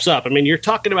steps up. I mean, you're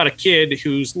talking about a kid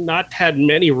who's not had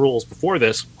many roles before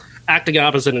this, acting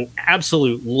opposite an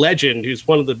absolute legend who's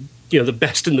one of the the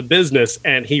best in the business,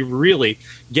 and he really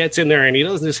gets in there and he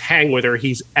doesn't just hang with her.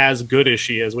 He's as good as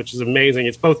she is, which is amazing.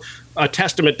 It's both a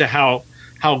testament to how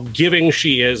giving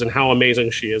she is and how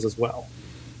amazing she is as well.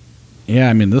 Yeah,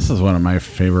 I mean, this is one of my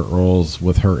favorite roles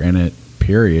with her in it,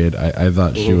 period. I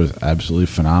thought she was absolutely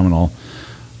phenomenal.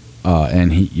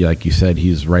 And he, like you said,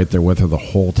 he's right there with her the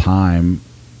whole time.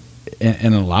 And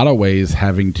in a lot of ways,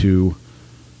 having to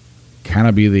kind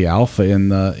of be the alpha in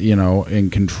the,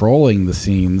 in controlling the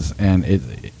scenes. And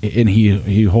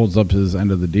he holds up his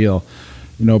end of the deal.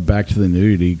 Back to the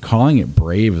nudity, calling it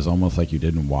brave is almost like you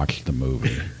didn't watch the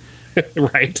movie.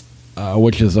 Right.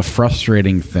 Which is a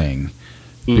frustrating thing,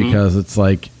 because it's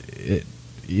like,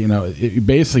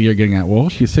 basically you're getting at, well,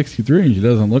 she's 63 and she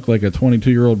doesn't look like a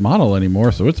 22-year-old model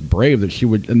anymore, so it's brave that she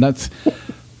would, and that's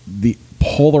the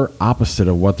polar opposite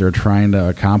of what they're trying to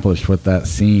accomplish with that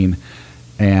scene.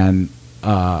 And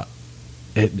and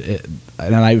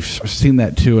I've seen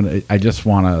that too, and I just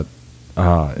want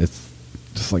to, it's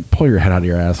just like pull your head out of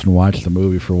your ass and watch the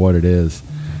movie for what it is.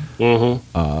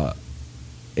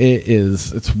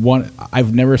 It's one,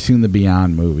 I've never seen the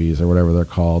Beyond movies or whatever they're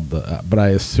called, but I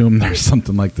assume there's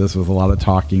something like this with a lot of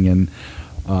talking, and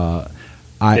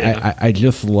I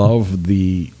just love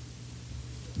the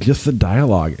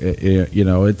dialogue.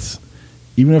 It's,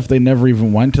 even if they never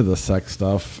even went to the sex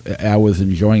stuff, I was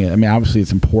enjoying it. I mean, obviously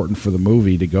it's important for the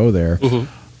movie to go there,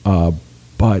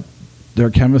 but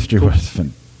their chemistry was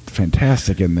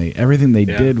fantastic, and everything they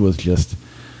did was just,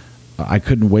 I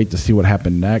couldn't wait to see what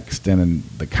happened next. And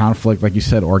the conflict, like you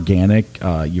said, organic.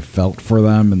 You felt for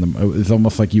them, and it was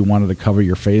almost like you wanted to cover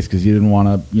your face because you didn't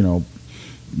want to,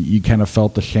 you kind of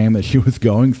felt the shame that she was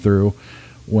going through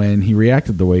when he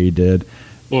reacted the way he did.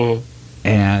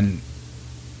 And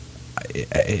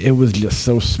it was just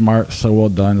so smart, so well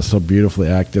done, so beautifully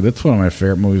acted. It's one of my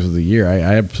favorite movies of the year. I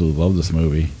absolutely love this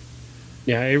movie.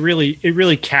 Yeah, it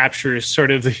really captures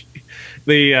sort of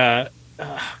the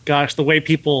gosh, the way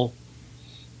people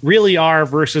really are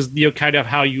versus, kind of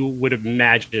how you would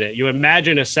imagine it. You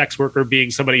imagine a sex worker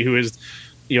being somebody who is,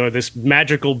 this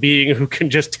magical being who can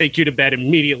just take you to bed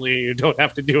immediately and you don't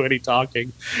have to do any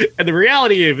talking. And the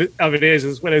reality of it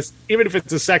is when even if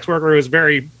it's a sex worker who is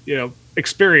very,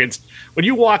 experienced, when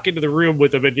you walk into the room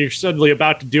with them and you're suddenly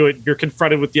about to do it, you're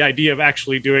confronted with the idea of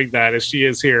actually doing that, as she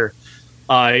is here.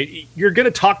 You're going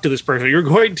to talk to this person. There's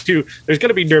going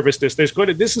to be nervousness.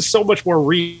 This is so much more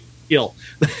real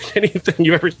than anything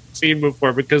you've ever seen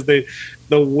before, because the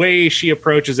way she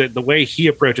approaches it, the way he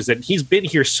approaches it. He's been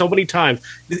here so many times.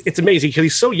 It's amazing because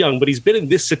he's so young, but he's been in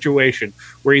this situation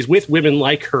where he's with women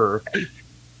like her,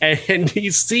 and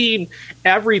he's seen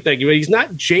everything. He's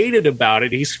not jaded about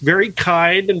it. He's very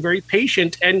kind and very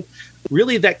patient, and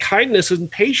really that kindness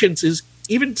and patience is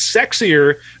even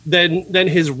sexier than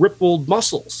his rippled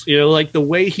muscles. Like the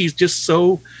way he's just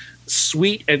so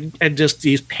sweet and just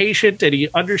he's patient, and he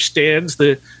understands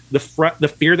the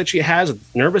fear that she has and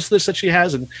the nervousness that she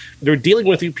has, and they're dealing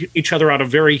with each other on a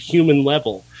very human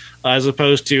level, as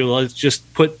opposed to let's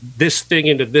just put this thing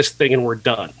into this thing and we're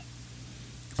done.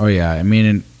 Oh yeah, I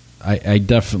mean, I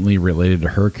definitely related to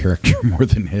her character more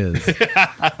than his,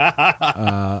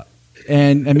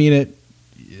 and I mean it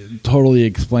totally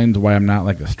explains why I'm not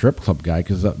like a strip club guy,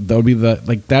 because that would be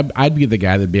I'd be the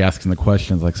guy that'd be asking the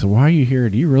questions like, so why are you here?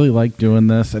 Do you really like doing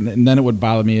this? And then it would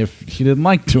bother me if she didn't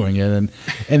like doing it,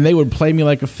 and they would play me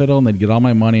like a fiddle and they'd get all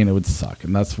my money and it would suck,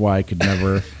 and that's why I could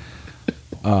never.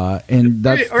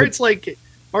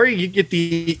 Or you get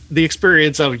the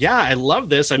experience of, yeah, I love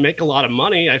this. I make a lot of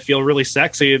money. I feel really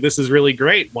sexy. This is really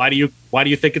great. Why do you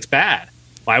think it's bad?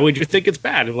 Why would you think it's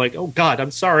bad? I'm like, oh God,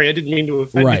 I'm sorry. I didn't mean to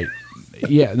offend you. Right.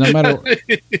 Yeah, no matter.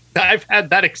 I've had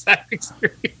that exact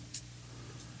experience.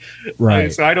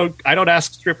 Right. So I don't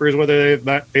ask strippers whether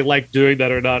they like doing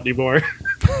that or not anymore.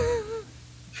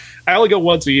 I only go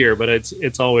once a year, but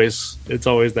it's always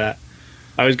that.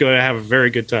 I was going to have a very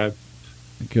good time.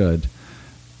 Good.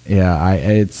 Yeah,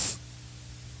 I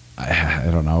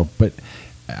don't know, but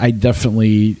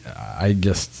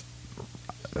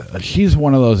she's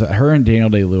one of those, her and Daniel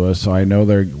Day-Lewis, so I know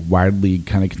they're widely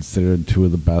kind of considered two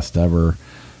of the best ever,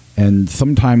 and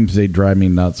sometimes they drive me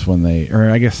nuts when or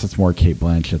I guess it's more Cate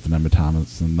Blanchett than Emma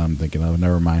Thompson I'm thinking of,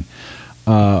 never mind.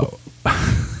 But,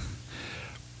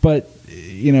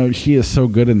 she is so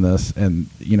good in this, and,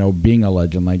 being a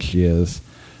legend like she is,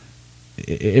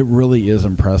 it really is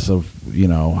impressive,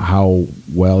 how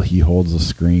well he holds the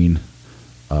screen.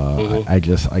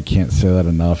 I can't say that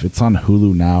enough. It's on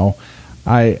Hulu now.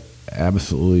 I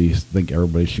absolutely think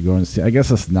everybody should go and see. I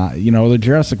guess it's not, the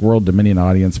Jurassic World Dominion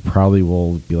audience probably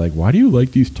will be like, why do you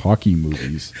like these talkie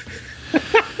movies?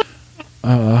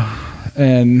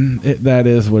 And that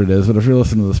is what it is. But if you're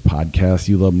listening to this podcast,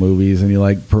 you love movies and you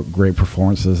like great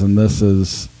performances, and this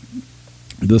is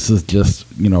just,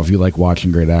 if you like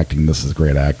watching great acting, this is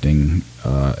great acting,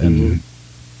 and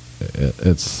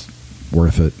it's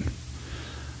worth it.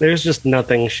 There's just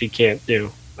nothing she can't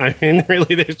do. I mean,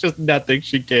 really, there's just nothing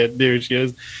she can't do. She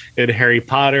is in Harry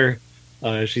Potter.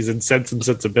 She's in Sense and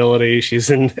Sensibility.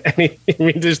 She's in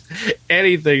just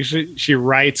anything. She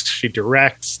writes, she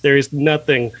directs. There's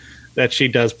nothing that she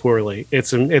does poorly.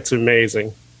 It's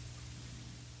amazing.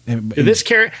 This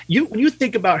character, you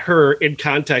think about her in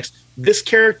context. This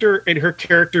character and her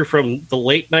character from The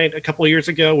Late Night a couple of years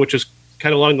ago, which is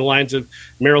kind of along the lines of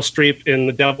Meryl Streep in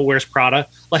The Devil Wears Prada.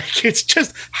 Like, it's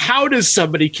just, how does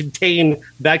somebody contain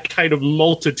that kind of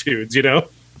multitudes,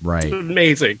 Right. It's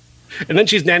amazing. And then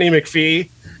she's Nanny McPhee.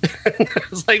 I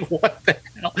was like, what the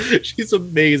hell? She's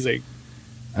amazing.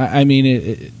 I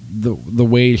mean, the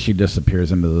way she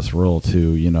disappears into this role,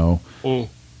 too,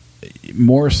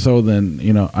 more so than,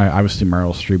 obviously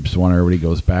Meryl Streep's the one everybody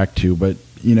goes back to, but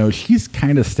she's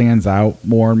kind of stands out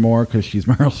more and more because she's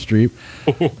Meryl Streep.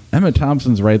 Emma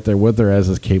Thompson's right there with her, as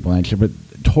is Cate Blanchett, but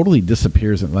totally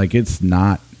disappears. Like, it's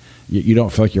not, you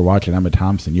don't feel like you're watching Emma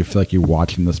Thompson. You feel like you're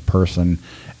watching this person,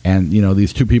 and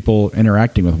these two people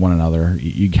interacting with one another.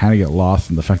 You kind of get lost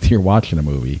in the fact that you're watching a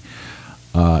movie,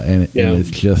 and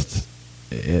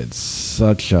it's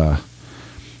such a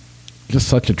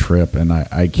trip, and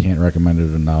I can't recommend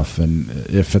it enough. And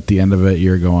if at the end of it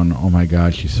you're going, oh my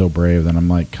God, she's so brave, then I'm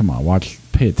like, come on,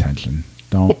 pay attention.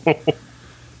 Don't.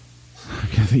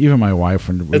 Even my wife,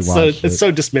 when we watched it's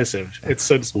so dismissive. It's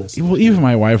so dismissive. Well, even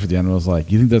my wife at the end was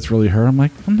like, you think that's really her? I'm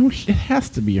like, well, no, it has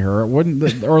to be her. It wouldn't,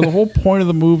 or the whole point of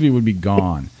the movie would be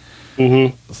gone.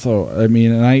 Mm-hmm. So, I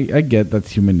mean, and I get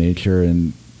that's human nature,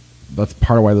 and that's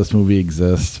part of why this movie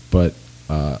exists, but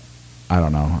I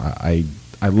don't know.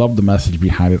 I love the message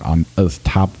behind it on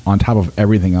top of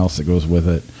everything else that goes with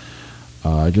it.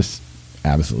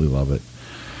 absolutely love it.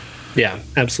 Yeah,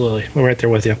 absolutely. I'm right there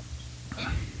with you.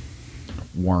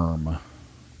 Worm.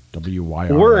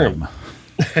 W-Y-R-M. Worm.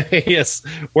 Yes,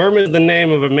 Worm is the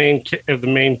name of the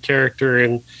main character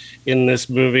in this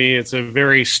movie. It's a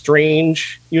very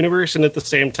strange universe, and at the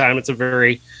same time, it's a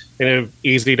very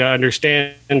easy to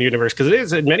understand universe, because it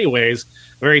is in many ways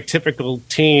a very typical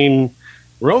teen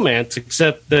romance,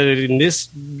 except that in this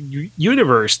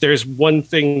universe, there's one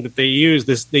thing that they use.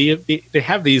 They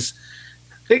have these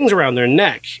things around their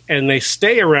neck, and they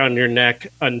stay around your neck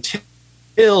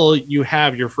until you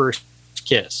have your first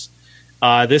kiss.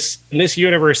 In this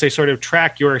universe, they sort of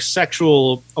track your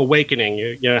sexual awakening.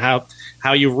 You know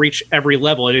how you reach every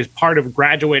level. It is part of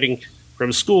graduating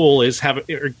from school, is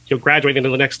graduating to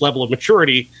the next level of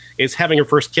maturity, is having your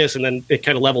first kiss, and then it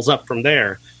kind of levels up from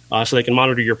there, so they can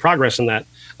monitor your progress in that.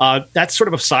 That's sort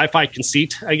of a sci-fi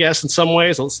conceit, I guess, in some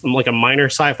ways, like a minor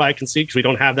sci-fi conceit, because we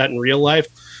don't have that in real life.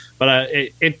 But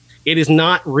it is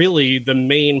not really the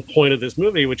main point of this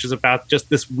movie, which is about just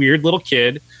this weird little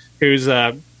kid who's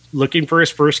looking for his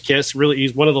first kiss. Really,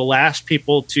 he's one of the last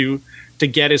people to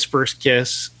get his first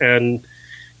kiss, and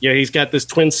he's got this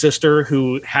twin sister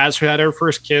who has had her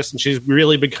first kiss, and she's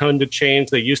really begun to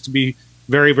change. They used to be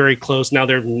very, very close. Now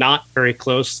they're not very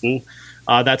close, and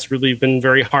that's really been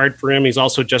very hard for him. He's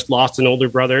also just lost an older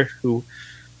brother who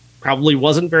probably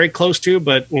wasn't very close to,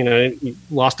 but he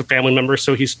lost a family member,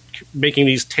 so he's making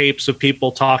these tapes of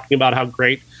people talking about how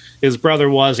great his brother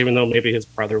was, even though maybe his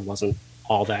brother wasn't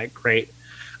all that great.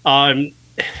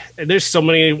 There's so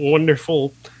many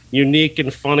wonderful, unique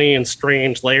and funny and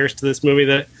strange layers to this movie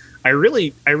that I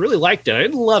really liked it. I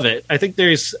didn't love it. I think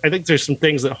there's some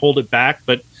things that hold it back,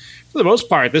 but for the most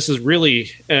part, this is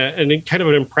really kind of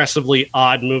an impressively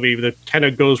odd movie that kind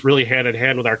of goes really hand in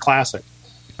hand with our classic.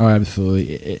 Oh,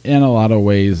 absolutely. In a lot of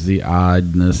ways, the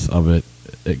oddness of it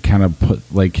kind of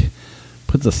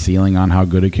puts a ceiling on how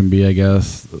good it can be, I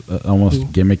guess.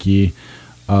 Almost gimmicky.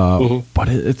 But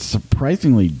it's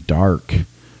surprisingly dark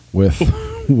with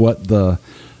what the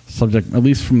subject, at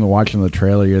least from the watching the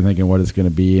trailer, you're thinking what it's going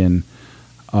to be. And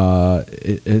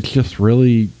it's just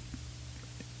really,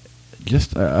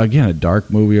 again, a dark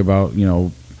movie about,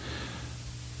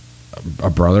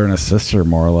 a brother and a sister,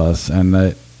 more or less.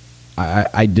 And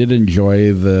I did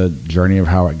enjoy the journey of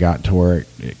how it got to where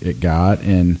it got.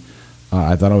 And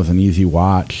I thought it was an easy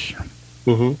watch.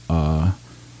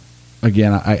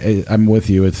 Again, I'm with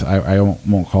you. I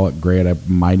won't call it great. I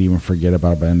might even forget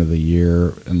about it by the end of the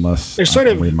year unless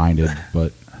I'm reminded.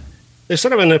 But there's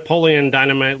sort of a Napoleon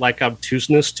Dynamite like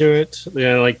obtuseness to it.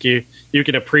 Like you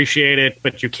can appreciate it,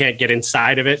 but you can't get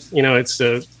inside of it. It's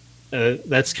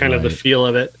that's kind of the feel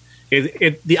of it.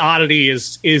 The oddity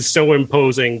is so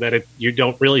imposing that you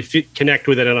don't really connect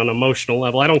with it on an emotional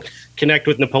level. I don't connect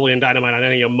with Napoleon Dynamite on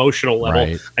any emotional level.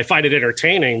 Right. I find it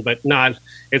entertaining, but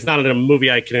it's not a movie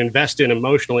I can invest in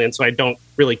emotionally, and so I don't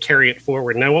really carry it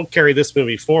forward. And I won't carry this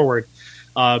movie forward,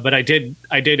 but I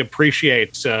did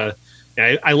appreciate.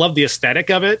 I love the aesthetic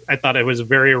of it. I thought it was a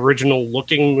very original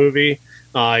looking movie.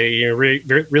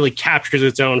 Really captures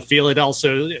its own feel. It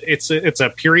also it's a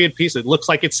period piece. It looks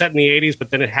like it's set in the 80s, but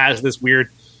then it has this weird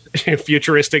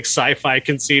futuristic sci-fi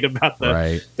conceit about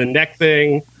the neck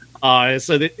thing.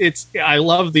 So I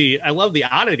love the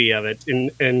oddity of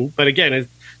it, but again,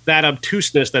 that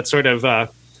obtuseness, that sort of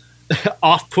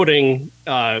off-putting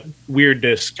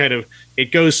weirdness, kind of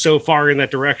it goes so far in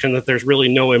that direction that there's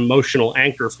really no emotional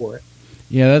anchor for it.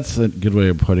 Yeah, that's a good way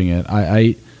of putting it.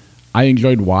 I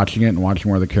enjoyed watching it and watching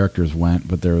where the characters went,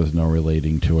 but there was no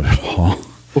relating to it at all.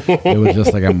 It was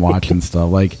just like I'm watching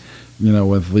stuff. Like,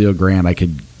 with Leo Grant, I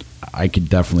could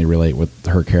definitely relate with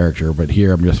her character, but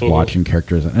here I'm just watching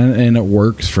characters, and it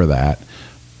works for that,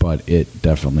 but it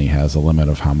definitely has a limit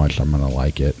of how much I'm going to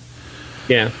like it.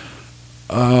 Yeah.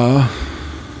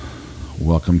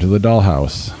 Welcome to the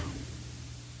Dollhouse.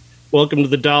 Welcome to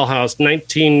the Dollhouse,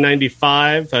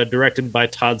 1995, directed by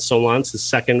Todd Solondz, his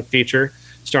second feature,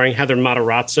 starring Heather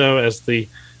Matarazzo as the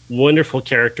wonderful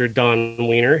character Dawn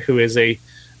Wiener, who is a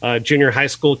junior high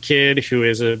school kid who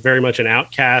is very much an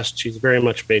outcast. She's very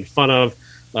much made fun of,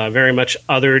 very much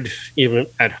othered, even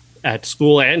at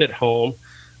school and at home,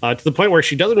 to the point where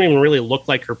she doesn't even really look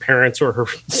like her parents or her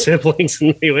siblings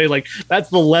in any way. Like, that's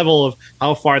the level of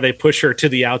how far they push her to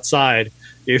the outside,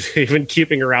 is even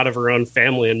keeping her out of her own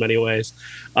family in many ways.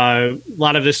 A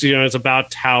lot of this, is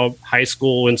about how high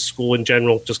school and school in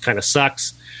general just kind of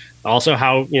sucks. Also,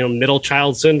 how middle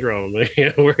child syndrome, where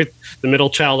the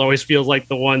middle child always feels like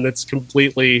the one that's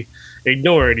completely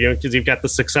ignored. Because you've got the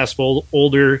successful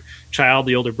older child,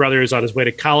 the older brother is on his way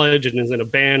to college and is in a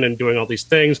band and doing all these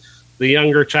things. The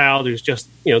younger child who's just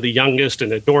the youngest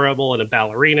and adorable and a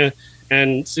ballerina,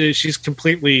 and so she's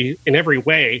completely, in every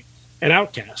way, an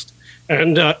outcast.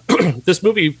 And this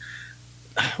movie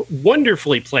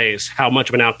wonderfully plays how much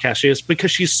of an outcast she is,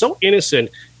 because she's so innocent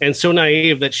and so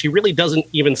naive that she really doesn't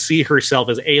even see herself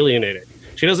as alienated.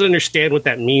 She doesn't understand what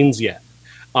that means yet.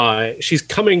 She's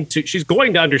going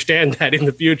to understand that in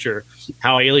the future,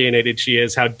 how alienated she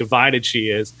is, how divided she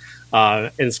is,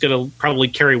 and it's going to probably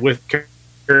carry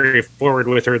forward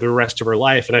with her the rest of her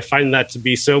life. And I find that to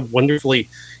be so wonderfully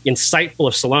insightful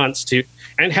of Solondz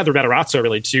and Heather Matarazzo,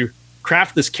 really, to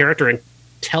craft this character and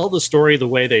tell the story the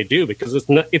way they do, because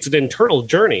it's an internal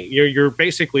journey. You're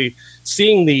basically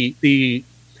seeing the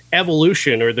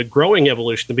evolution, or the growing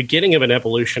evolution, the beginning of an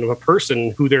evolution of a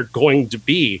person who they're going to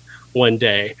be one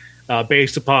day,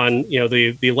 based upon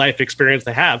the life experience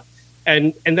they have,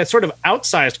 and that sort of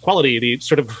outsized quality, the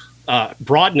sort of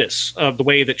broadness of the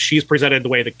way that she's presented, the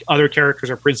way the other characters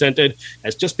are presented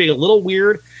as just being a little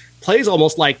weird, plays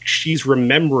almost like she's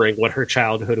remembering what her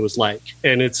childhood was like,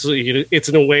 and it's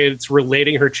in a way it's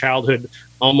relating her childhood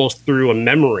almost through a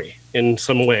memory in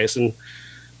some ways. And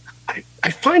I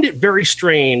find it very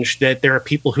strange that there are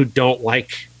people who don't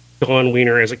like Dawn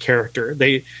Wiener as a character.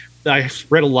 I've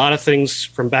read a lot of things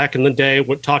from back in the day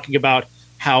talking about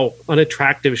how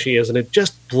unattractive she is, and it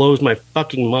just blows my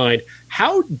fucking mind.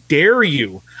 How dare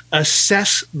you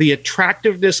assess the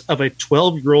attractiveness of a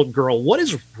 12-year-old girl? What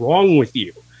is wrong with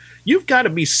you? You've got to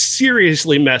be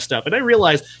seriously messed up. And I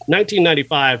realize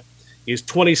 1995 is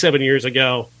 27 years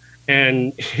ago,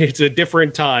 and it's a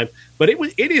different time. But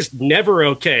it is never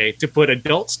okay to put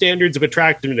adult standards of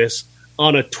attractiveness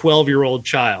on a 12-year-old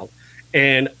child.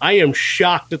 And I am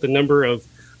shocked at the number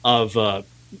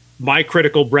of my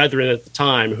critical brethren at the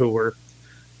time who were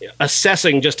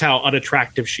assessing just how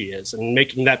unattractive she is and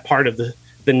making that part of the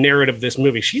narrative of this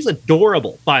movie. She's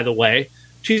adorable, by the way.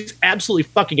 She's absolutely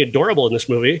fucking adorable in this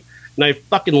movie, and I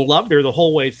fucking loved her the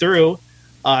whole way through.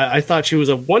 I thought she was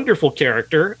a wonderful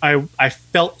character. I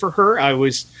felt for her. I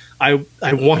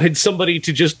wanted somebody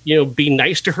to just be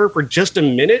nice to her for just a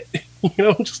minute,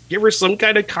 just give her some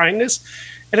kind of kindness.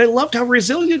 And I loved how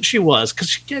resilient she was,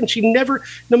 because again, she never,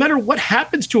 no matter what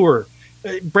happens to her,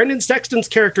 Brendan Sexton's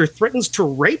character threatens to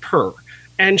rape her,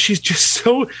 and she's just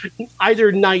so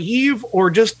either naive or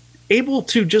just able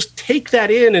to just take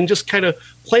that in and just kind of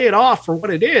play it off for what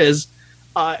it is,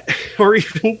 or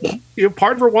even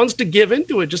part of her wants to give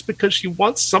into it just because she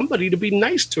wants somebody to be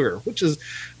nice to her, which is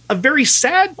a very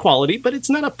sad quality, but it's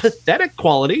not a pathetic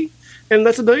quality. And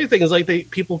that's another thing, is like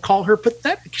people call her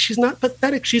pathetic. She's not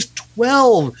pathetic. She's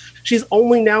 12. She's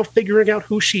only now figuring out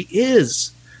who she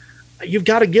is. You've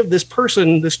got to give this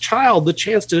person, this child, the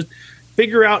chance to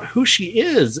figure out who she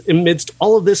is amidst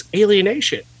all of this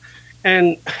alienation.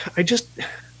 And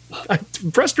I'm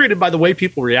frustrated by the way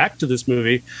people react to this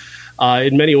movie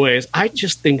in many ways. I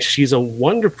just think she's a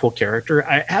wonderful character.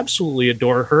 I absolutely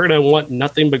adore her, and I want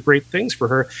nothing but great things for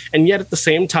her. And yet at the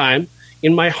same time,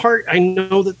 in my heart, I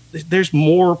know that there's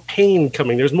more pain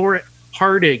coming. There's more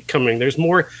heartache coming. There's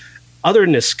more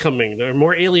otherness coming. There's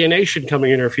more alienation coming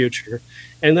in her future.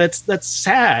 And that's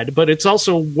sad, but it's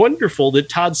also wonderful that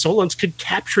Todd Solondz could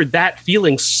capture that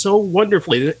feeling so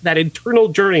wonderfully, that internal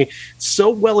journey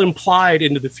so well implied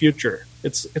into the future.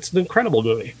 It's an incredible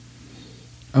movie.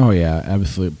 Oh, yeah,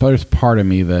 absolutely. But there's part of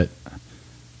me that,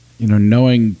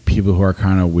 knowing people who are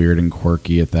kind of weird and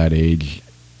quirky at that age,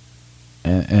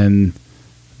 and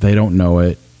they don't know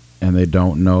it, and they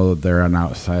don't know that they're an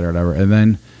outsider or whatever, and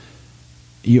then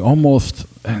you almost,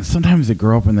 and sometimes they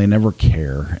grow up and they never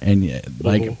care, and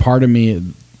like part of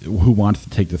me who wants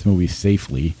to take this movie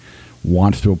safely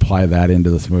wants to apply that into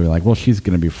this movie, like, well, she's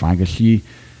going to be fine because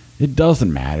it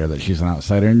doesn't matter that she's an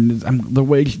outsider, and the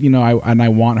way I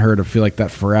want her to feel like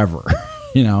that forever,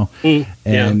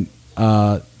 and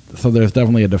so there's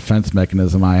definitely a defense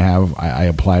mechanism I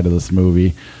apply to this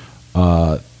movie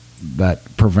that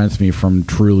prevents me from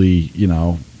truly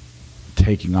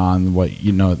taking on what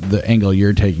the angle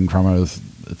you're taking from it is.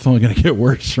 It's only going to get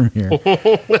worse from here.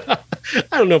 I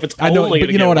don't know if it's only but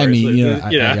you know what I mean.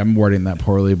 I'm wording that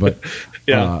poorly, but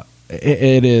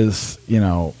it is,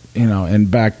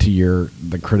 and back to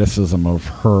the criticism of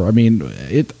her. I mean,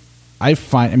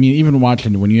 even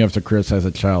watching when you have to criticize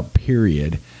a child,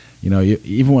 period.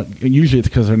 Usually it's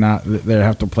because they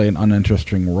have to play an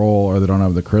uninteresting role, or they don't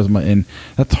have the charisma, and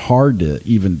that's hard to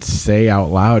even say out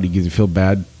loud because you feel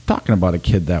bad talking about a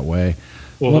kid that way,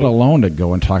 let alone to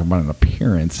go and talk about an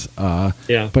appearance.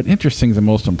 But interesting is the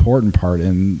most important part,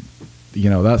 and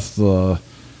that's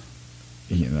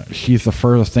she's the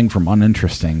furthest thing from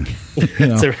uninteresting.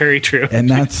 That's very true. And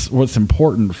that's what's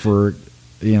important for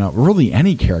really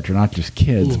any character, not just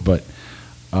kids. But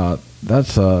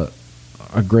that's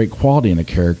a great quality in a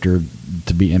character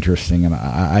to be interesting, and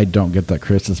I don't get that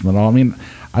criticism at all. I mean,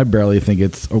 I barely think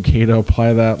it's okay to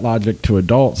apply that logic to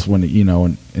adults when,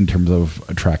 in terms of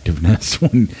attractiveness,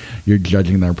 when you're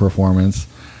judging their performance.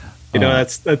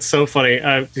 That's so funny.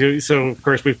 So of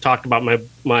course we've talked about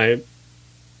my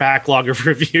backlog of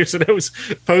reviews, and I was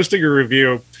posting a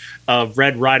review of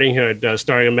Red Riding Hood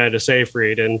starring Amanda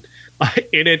Seyfried, and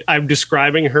in it I'm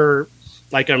describing her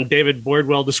like I'm David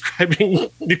Bordwell describing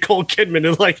Nicole Kidman,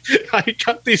 and like I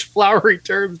got these flowery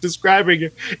terms describing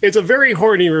it. It's a very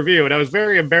horny review, and I was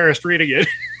very embarrassed reading it.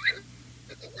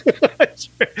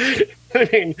 I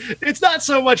mean, it's not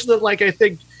so much that like I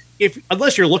think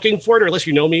unless you're looking for it, or unless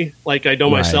you know me like I know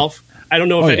myself, I don't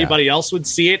know if anybody else would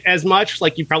see it as much.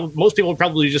 Like most people would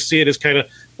probably just see it as kind of,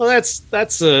 well,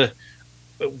 that's a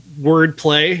word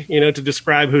play, to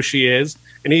describe who she is.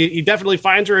 And he definitely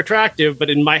finds her attractive,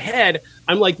 but in my head,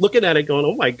 I'm like looking at it going,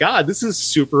 oh my God, this is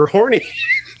super horny.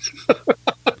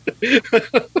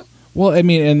 Well, I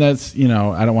mean, and that's,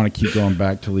 I don't want to keep going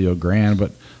back to Leo Grand,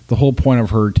 but the whole point of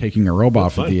her taking a robe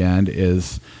off at the end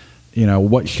is,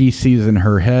 what she sees in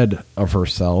her head of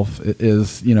herself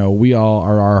is, we all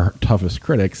are our toughest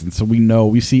critics. And so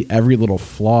we see every little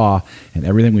flaw in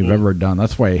everything we've ever done.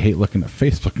 That's why I hate looking at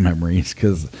Facebook memories,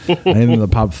 because anything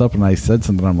that pops up and I said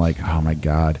something, I'm like, oh my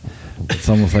God, it's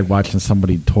almost like watching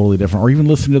somebody totally different, or even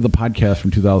listening to the podcast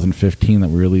from 2015 that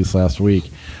we released last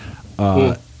week.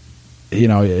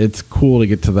 It's cool to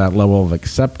get to that level of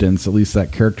acceptance, at least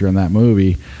that character in that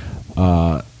movie.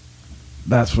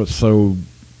 That's what's so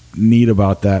neat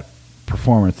about that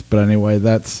performance. But anyway,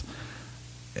 that's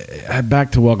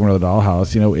back to Welcome to the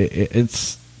Dollhouse.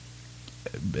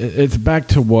 It's back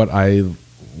to what I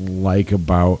like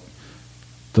about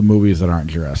the movies that aren't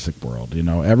Jurassic World.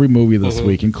 Every movie this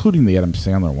week, including the Adam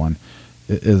Sandler one,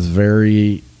 is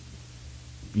very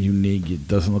unique. It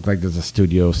doesn't look like there's a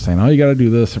studio saying, oh, you got to do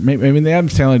this. I mean, the Adam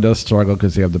Sandler does struggle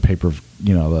because they have the paper,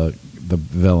 the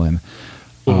villain.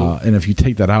 And if you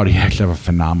take that out, you actually have a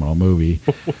phenomenal movie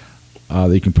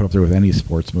that you can put up there with any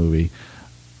sports movie.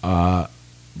 But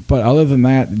other than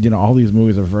that, all these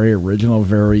movies are very original,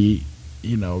 very,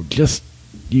 just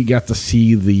you got to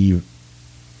see the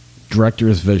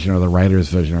director's vision or the writer's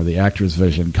vision or the actor's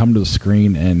vision come to the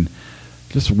screen and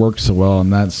just work so well.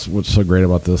 And that's what's so great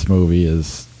about this movie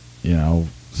is,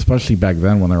 especially back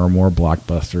then when there were more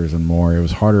blockbusters and more, it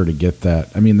was harder to get that.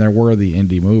 I mean, there were the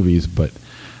indie movies, but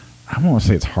I don't want to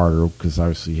say it's harder because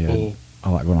obviously you had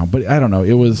a lot going on, but I don't know.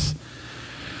 It was,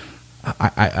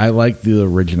 I like the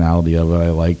originality of it. I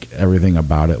like everything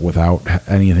about it without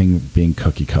anything being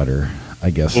cookie cutter, I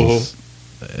guess.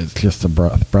 It's just a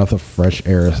breath of fresh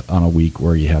air on a week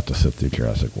where you have to sit through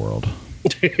Jurassic World.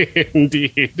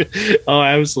 Indeed. Oh,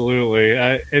 absolutely.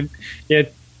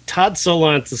 Todd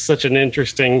Solondz is such an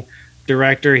interesting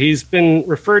director. He's been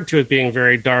referred to as being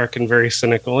very dark and very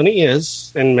cynical, and he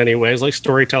is in many ways. Like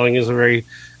Storytelling is a very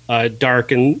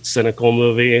dark and cynical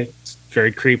movie. It's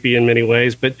very creepy in many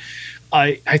ways, but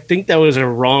I think that was a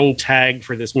wrong tag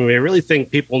for this movie. I really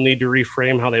think people need to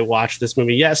reframe how they watch this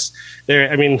movie. Yes,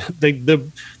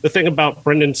 the thing about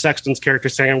Brendan Sexton's character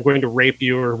saying "I'm going to rape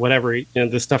you" or whatever,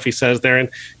 the stuff he says there, and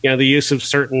the use of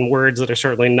certain words that are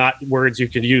certainly not words you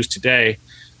could use today.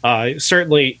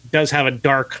 Certainly does have a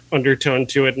dark undertone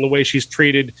to it, and the way she's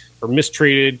treated or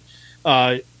mistreated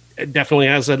definitely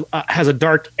has a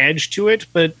dark edge to it.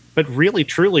 But really,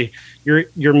 truly,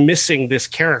 you're missing this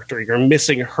character. You're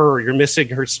missing her. You're missing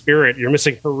her spirit. You're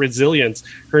missing her resilience,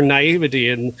 her naivety,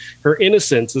 and her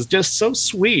innocence is just so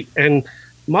sweet. And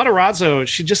Matarazzo,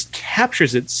 she just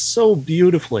captures it so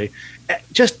beautifully,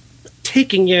 just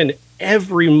taking in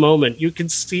every moment. You can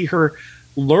see her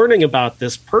learning about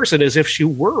this person as if she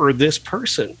were this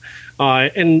person,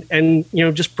 and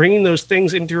just bringing those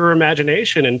things into her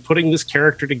imagination and putting this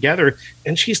character together.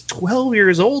 And she's 12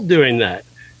 years old doing that.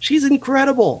 She's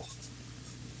incredible.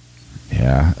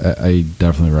 Yeah, I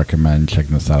definitely recommend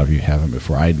checking this out if you haven't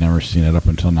before. I'd never seen it up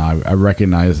until now. I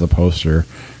recognized the poster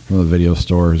from the video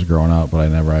stores growing up, but I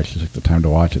never actually took the time to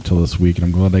watch it till this week, and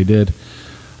I'm glad I did.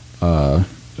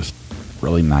 Just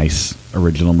really nice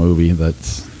original movie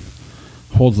that's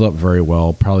holds up very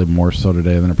well, probably more so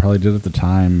today than it probably did at the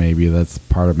time. Maybe that's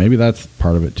part of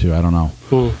it too. I don't know.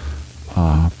 Cool.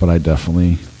 But I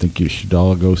definitely think you should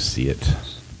all go see it.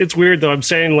 It's weird though. I'm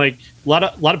saying like a lot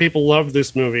of people love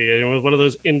this movie, and it was one of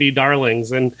those indie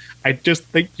darlings, and I just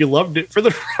think you loved it for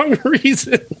the wrong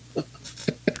reason.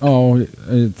 Oh,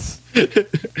 it's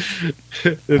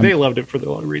they loved it for the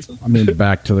wrong reason. I mean,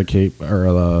 back to the Cape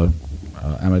or the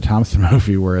Emma Thompson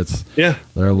movie where it's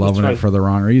they're loving it for the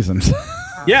wrong reasons.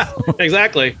 Yeah,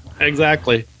 exactly.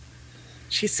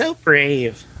 She's so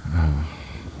brave.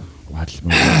 watch the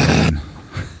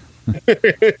movie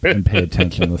again and pay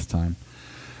attention this time.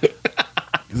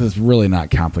 Because it's really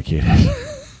not complicated.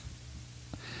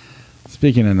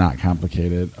 Speaking of not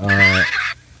complicated,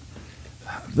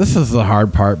 this is the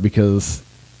hard part because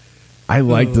I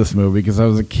liked this movie because I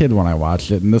was a kid when I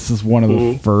watched it, and this is one of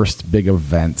the first big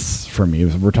events for me.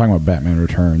 We're talking about Batman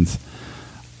Returns,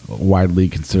 widely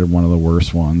considered one of the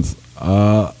worst ones.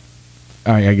 I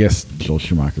guess Joel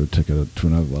Schumacher took it to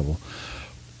another level.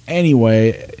 Anyway,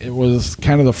 it was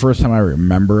kind of the first time I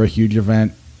remember a huge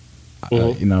event.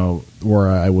 Where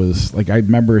I was like, I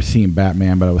remember seeing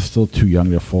Batman, but I was still too young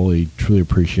to truly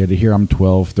appreciate it. Here I'm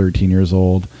 12, 13 years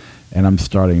old, and I'm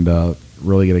starting to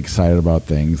really get excited about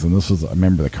things. And I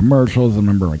remember the commercials, I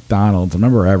remember McDonald's, I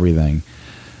remember everything.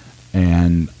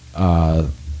 And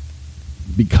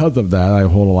because of that, I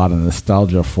hold a lot of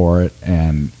nostalgia for it,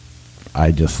 and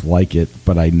I just like it,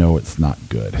 but I know it's not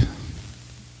good.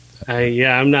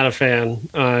 I'm not a fan.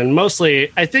 And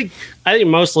I think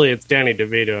mostly it's Danny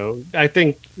DeVito. I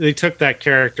think they took that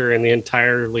character in the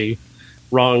entirely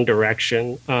wrong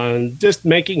direction, just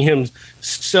making him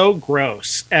so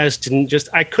gross as to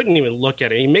I couldn't even look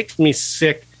at it. He makes me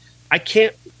sick. I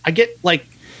get like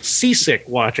seasick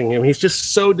watching him. He's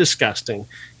just so disgusting.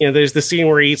 There's the scene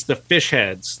where he eats the fish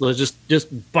heads,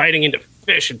 just biting into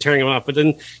fish and tearing them up. But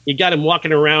then you got him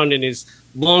walking around in his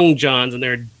long johns and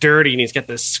they're dirty and he's got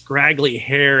this scraggly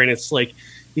hair and it's like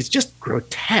he's just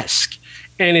grotesque,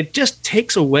 and it just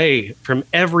takes away from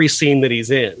every scene that he's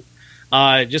in,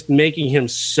 just making him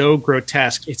so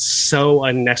grotesque. It's so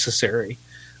unnecessary.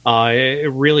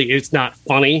 It's not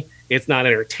funny, it's not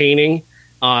entertaining,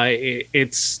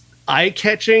 it's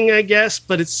eye-catching, I guess,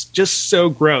 but it's just so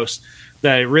gross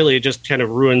that it just kind of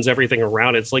ruins everything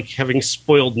around it. It's like having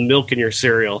spoiled milk in your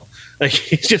cereal. Like,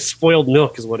 he's just spoiled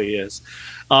milk is what he is.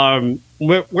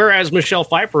 Whereas Michelle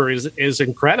Pfeiffer is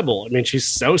incredible. I mean, she's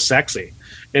so sexy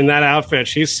in that outfit.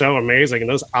 She's so amazing, and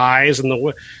those eyes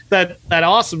and that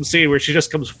awesome scene where she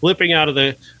just comes flipping out of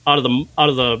the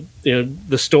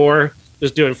the store,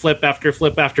 just doing flip after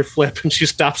flip after flip, and she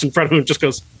stops in front of him and just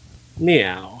goes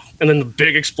meow, and then the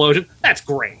big explosion. That's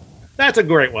great. That's a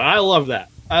great one. I love that.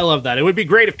 It would be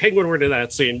great if Penguin were in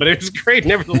that scene, but it was great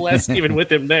nevertheless, even with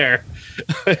him there.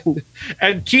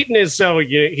 And Keaton is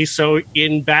he's so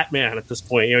in Batman at this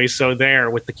point. He's so there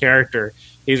with the character.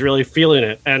 He's really feeling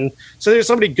it. And so there's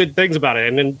so many good things about it.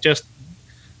 And then just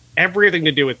everything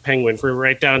to do with Penguin, for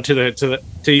right down to the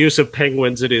use of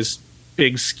penguins in his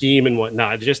big scheme and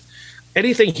whatnot. Just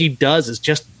anything he does is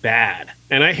just bad.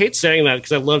 And I hate saying that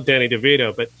because I love Danny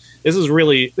DeVito, but this is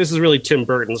really Tim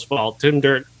Burton's fault. Tim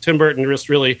Burton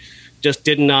just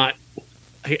did not.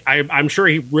 I'm sure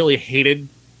he really hated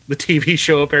the TV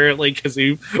show, apparently, because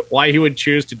why he would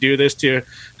choose to do this to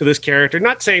this character.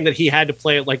 Not saying that he had to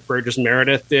play it like Burgess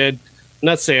Meredith did. I'm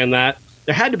not saying that.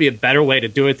 There had to be a better way to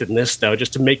do it than this, though,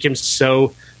 just to make him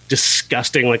so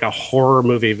disgusting, like a horror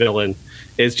movie villain.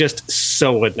 Is just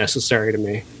so unnecessary to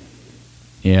me.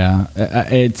 Yeah,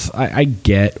 I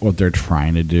get what they're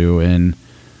trying to do, and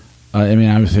I mean,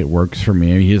 obviously it works for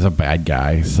me. I mean, he's a bad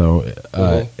guy, so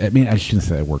I mean, I shouldn't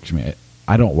say it works for me.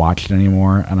 I don't watch it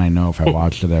anymore, and I know if I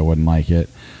watched it, I wouldn't like it.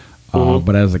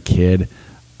 But as a kid,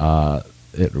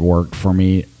 it worked for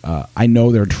me. I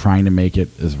know they're trying to make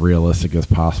it as realistic as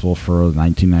possible for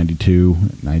 1992,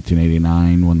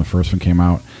 1989, when the first one came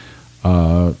out.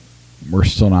 We're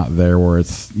still not there where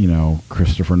it's,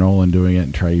 Christopher Nolan doing it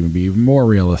and try to even be even more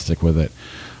realistic with it.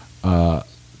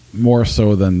 More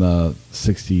so than the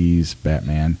 60s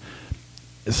Batman.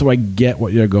 So I get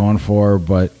what you're going for,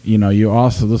 but,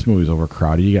 this movie's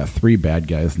overcrowded. You got 3 bad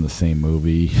guys in the same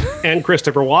movie. And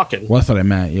Christopher Walken. Well, that's what I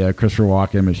meant. Yeah, Christopher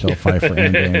Walken, Michelle Pfeiffer,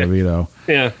 and Danny DeVito.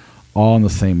 Yeah. All in the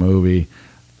same movie.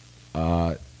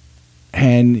 And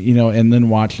then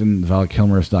watching Val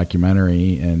Kilmer's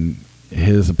documentary and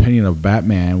his opinion of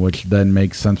Batman, which then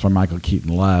makes sense when Michael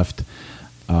Keaton left.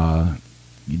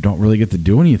 You don't really get to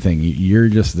do anything. You're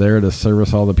just there to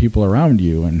service all the people around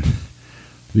you. And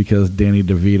because Danny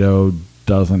DeVito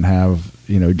doesn't have,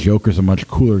 Joker's a much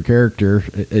cooler character,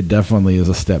 it definitely is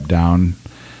a step down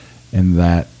in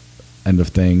that end of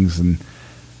things. And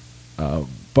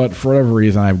but for whatever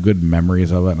reason, I have good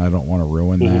memories of it, and I don't want to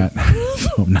ruin that.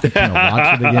 So I'm not going to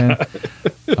watch it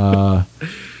again.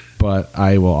 But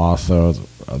I will also,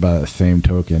 by the same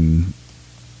token,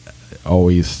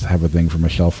 always have a thing for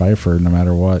Michelle Pfeiffer, no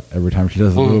matter what. Every time she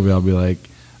does a movie, I'll be like,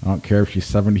 I don't care if she's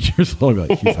 70 years old, I'll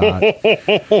be like, she's hot.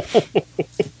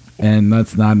 And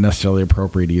that's not necessarily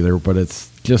appropriate either, but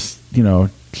it's just,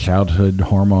 childhood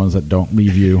hormones that don't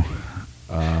leave you.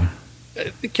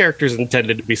 the character's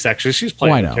intended to be sexy. She's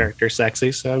playing the character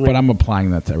sexy. So, I mean, but I'm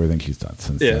applying that to everything she's done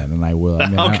since then, and I will. I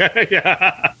mean, okay,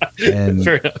 yeah.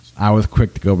 And I was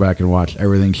quick to go back and watch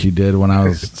everything she did when I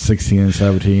was 16 and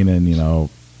 17, and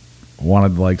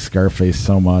wanted to like Scarface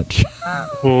so much.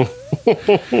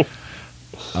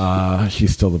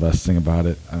 She's still the best thing about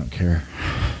it. I don't care.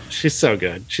 She's so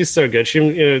good. She's so good. She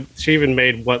even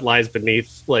made What Lies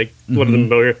Beneath like one of the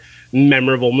more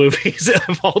memorable movies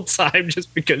of all time,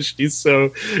 just because she's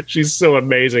so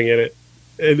amazing in it.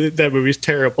 And that movie's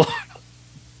terrible.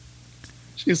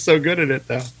 She's so good in it,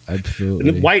 though. Absolutely.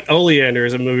 And White Oleander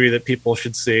is a movie that people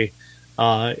should see.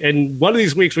 And one of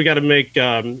these weeks we got to make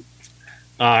her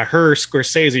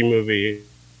Scorsese movie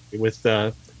with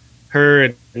her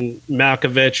and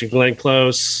Malkovich and Glenn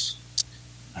Close.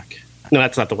 Okay. No,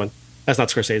 that's not the one. That's not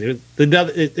Scorsese.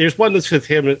 There's one that's with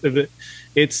him.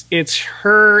 It's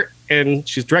her, and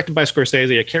she's directed by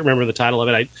Scorsese. I can't remember the title of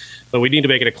it, but we need to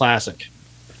make it a classic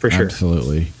for sure.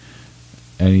 Absolutely.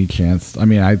 Any chance? I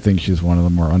mean, I think she's one of the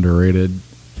more underrated,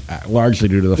 largely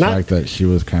due to the fact that she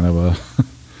was kind of a.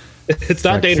 It's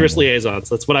not Dangerous Liaisons.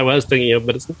 That's what I was thinking of,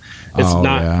 but it's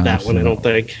not that one. I don't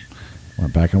think.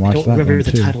 Went back and watched that. I don't remember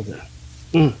the too. title.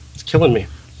 Though. It's killing me.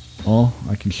 Well,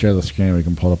 I can share the screen. We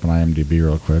can pull it up on IMDb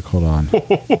real quick. Hold on.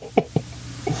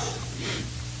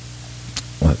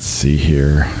 Let's see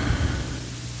here.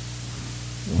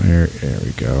 There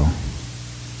we go.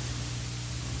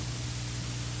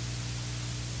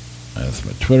 That's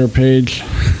my Twitter page.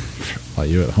 While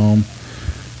you at home.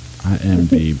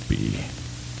 IMDb.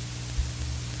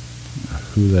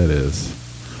 Who that is.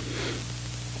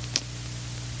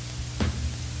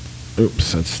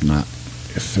 Oops, that's not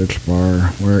a search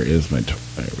bar. Where is my...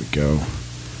 there we go.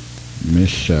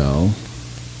 Michelle.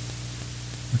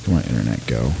 Where can my internet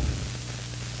go?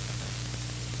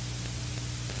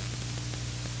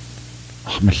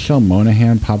 Oh, Michelle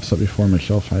Monaghan pops up before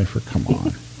Michelle Pfeiffer. Come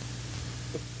on.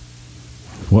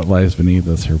 What Lies Beneath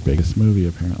is her biggest movie,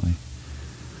 apparently.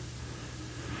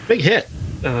 Big hit.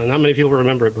 Not many people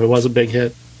remember it, but it was a big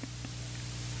hit.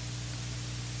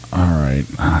 All right.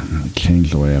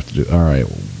 Change the way I have to do it. All right.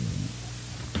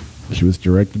 She was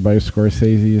directed by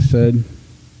Scorsese, you said?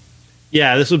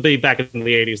 Yeah, this would be back in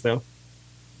the 80s, though.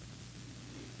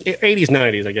 80s,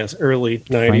 90s, I guess. Early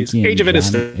 90s. Age of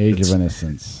Innocence. Age of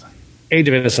Innocence. Age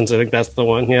of Innocence, I think that's the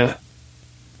one, yeah.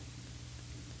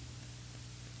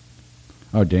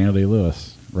 Oh, Daniel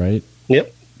Day-Lewis, right?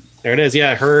 Yep. There it is.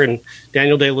 Yeah, her and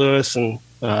Daniel Day-Lewis and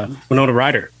Winona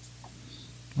Ryder.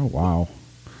 Oh, wow.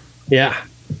 Yeah.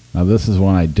 Now, this is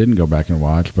one I didn't go back and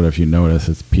watch, but if you notice,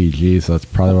 it's PG, so that's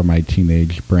probably why my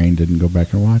teenage brain didn't go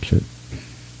back and watch it.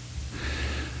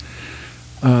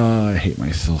 I hate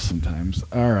myself sometimes.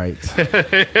 All right.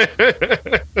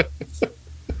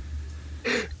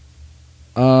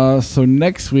 So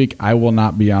next week, I will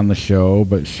not be on the show,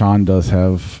 but Sean does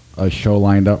have a show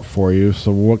lined up for you.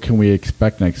 So what can we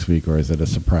expect next week, or is it a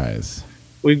surprise?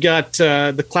 We've got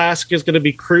the classic is going to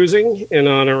be Cruising in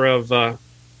honor of...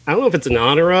 I don't know if it's in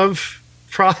honor of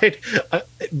Pride.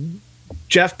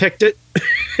 Jeff picked it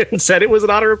and said it was in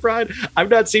honor of Pride. I've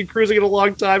not seen Cruising in a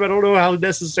long time. I don't know how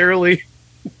necessarily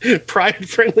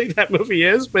Pride-friendly that movie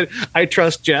is, but I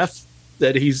trust Jeff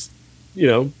that he's,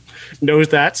 knows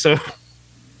that. So,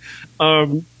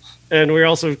 and we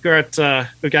also got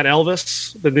we've got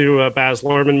Elvis, the new Baz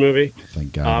Luhrmann movie.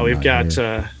 Thank God. We've got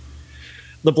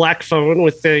The Black Phone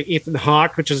with Ethan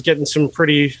Hawke, which is getting some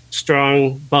pretty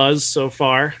strong buzz so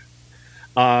far.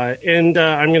 And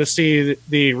I'm going to see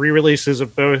the re-releases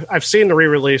of both. I've seen the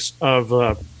re-release of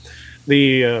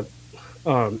the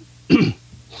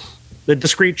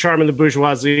Discreet Charm and the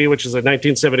Bourgeoisie, which is a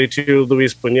 1972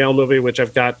 Luis Buñuel movie, which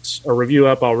I've got a review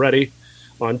up already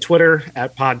on Twitter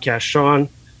at Podcast Sean.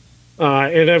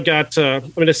 And I've got, I'm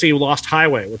going to see Lost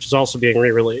Highway, which is also being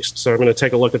re-released. So I'm going to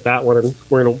take a look at that one, and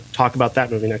we're going to talk about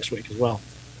that movie next week as well.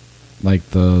 Like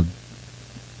the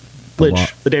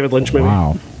David Lynch movie.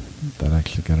 Wow. That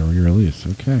actually got a re-release.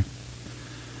 Okay.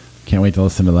 Can't wait to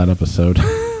listen to that episode.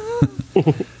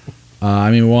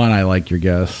 One, I like your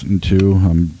guess, and two,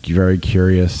 I'm very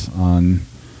curious on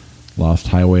Lost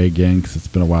Highway again, because it's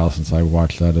been a while since I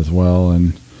watched that as well,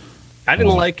 and I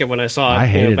didn't like it when I saw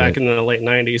it back in the late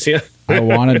 90s. Yeah, I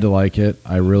wanted to like it.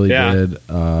 I really did,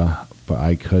 but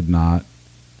I could not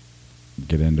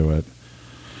get into it.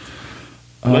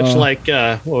 Much like,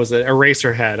 what was it,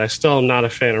 Eraserhead. I still am not a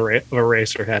fan of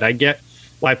Eraserhead. I get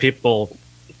why people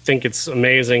think it's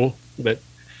amazing, but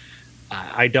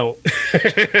I don't.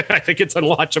 I think it's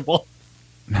unwatchable.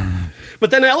 But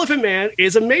then Elephant Man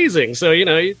is amazing. So,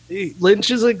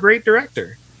 Lynch is a great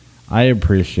director. I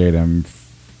appreciate him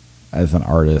as an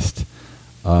artist.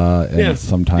 And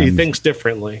sometimes he thinks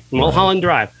differently. Mulholland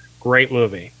Drive, great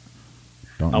movie.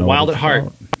 don't A know Wild what at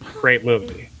Heart, it's great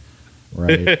movie.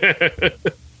 about. Right.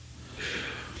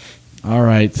 All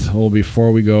right. Well,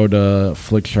 before we go to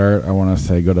Flickchart, I want to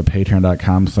say go to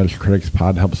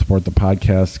patreon.com/criticspod. Help support the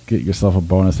podcast. Get yourself a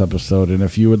bonus episode. And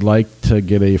if you would like to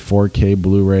get a 4K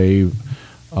Blu-ray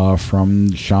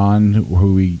from Sean,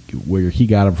 where he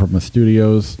got them from the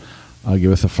studios,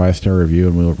 give us a 5-star review,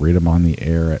 and we'll read them on the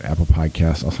air at Apple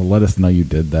Podcasts. Also, let us know you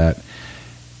did that.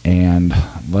 And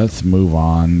let's move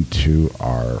on to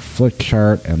our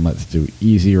Flickchart, and let's do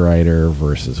Easy Rider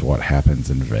versus What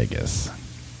Happens in Vegas.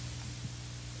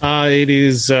 It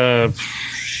is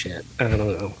shit. I don't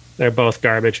know. They're both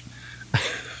garbage.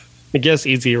 I guess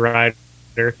Easy Rider.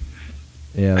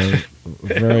 Yeah,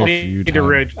 very few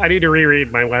times. I need to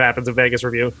reread my What Happens in Vegas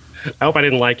review. I hope I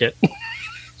didn't like it.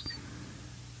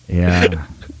 Yeah,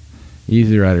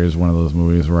 Easy Rider is one of those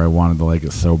movies where I wanted to like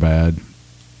it so bad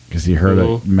because you heard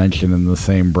it mentioned in the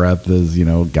same breath as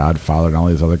Godfather and all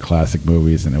these other classic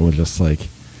movies, and it was just like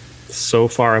so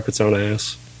far up its own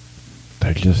ass.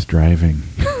 They're just driving.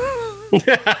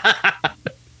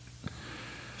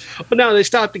 But no, they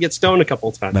stopped to get stoned a couple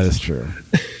of times. That is true.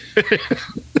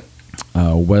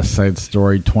 West Side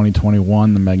Story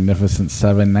 2021, The Magnificent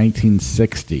Seven,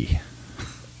 1960.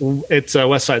 It's a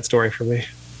West Side Story for me.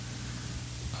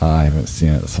 I haven't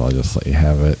seen it, so I'll just let you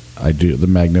have it. I do. The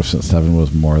Magnificent Seven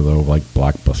was more, though, like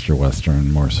blockbuster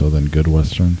Western, more so than good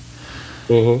Western.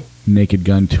 Mm-hmm. Naked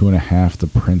Gun 2.5, The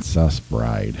Princess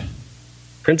Bride.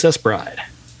 Princess Bride.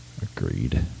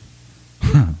 Agreed.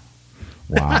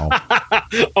 Wow.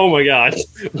 Oh my god.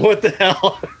 What the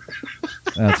hell?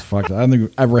 That's fucked up. I don't think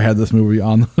we've ever had this movie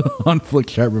on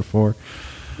Flickchart before.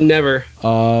 Never. I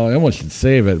almost should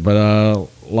save it, but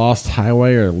Lost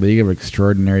Highway or League of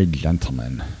Extraordinary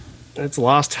Gentlemen? It's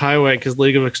Lost Highway because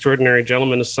League of Extraordinary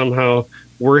Gentlemen is somehow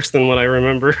worse than what I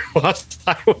remember Lost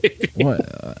Highway.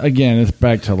 Again, it's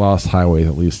back to Lost Highway,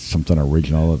 at least something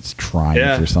original that's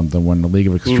trying for something, when the League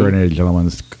of Extraordinary Gentlemen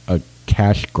is a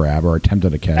cash grab or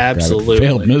attempted a cash grab. It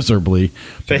failed miserably.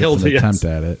 Failed, an attempt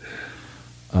at it.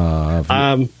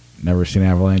 Never seen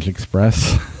Avalanche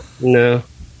Express? No.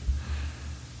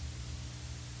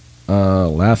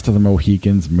 Last of the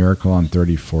Mohicans, Miracle on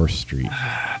 34th Street.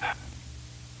 I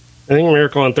think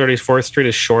Miracle on 34th Street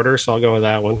is shorter, so I'll go with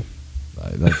that one.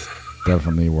 That's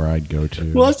definitely where I'd go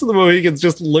to. Last of the Mohicans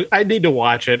just look. I need to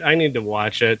watch it.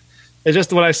 It's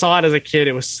just when I saw it as a kid,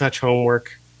 it was such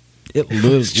homework. It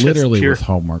literally was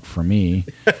homework for me.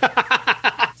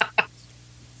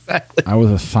 Exactly. I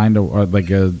was assigned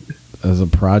to as a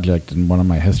project in one of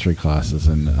my history classes,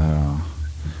 and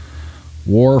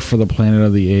War for the Planet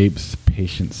of the Apes,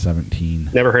 Patient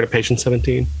 17. Never heard of Patient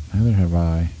 17. Neither have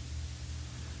I.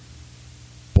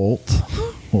 Bolt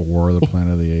or War of the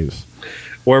Planet of the Apes.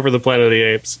 War for the Planet of the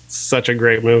Apes. Such a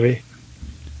great movie.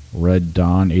 Red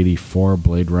Dawn 84,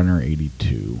 Blade Runner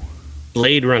 82.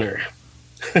 Blade Runner.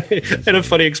 I had a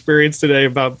funny experience today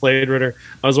about Blade Runner.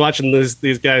 I was watching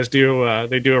these guys do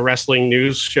a wrestling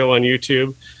news show on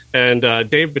YouTube, and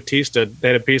Dave Bautista, they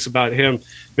had a piece about him.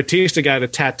 Bautista got a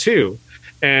tattoo,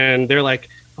 and they're like,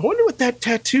 I wonder what that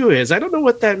tattoo is. I don't know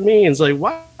what that means. Like,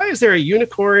 why is there a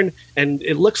unicorn and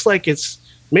it looks like it's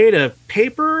made of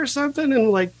paper or something? And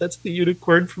like, that's the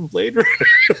unicorn from Blade Runner.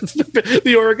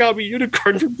 The origami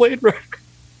unicorn from Blade Runner.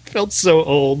 Felt so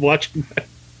old watching that.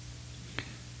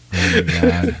 Oh my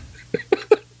god.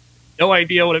 No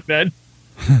idea what it meant.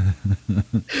 And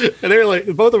they're like,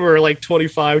 both of them are like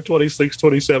 25, 26,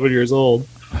 27 years old.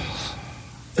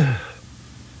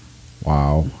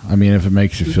 Wow. I mean, if it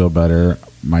makes you feel better,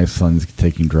 my son's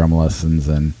taking drum lessons,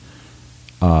 and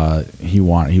he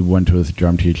went to his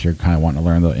drum teacher kind of wanting to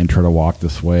learn the intro to Walk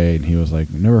This Way, and he was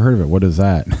like, never heard of it. What is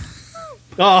that?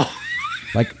 Oh.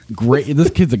 Like, great. This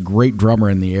kid's a great drummer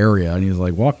in the area, and he's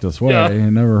like, Walk This Way. Yeah. I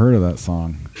never heard of that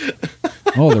song.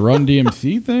 Oh, the Run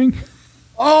DMC thing?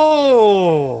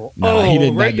 Oh. No,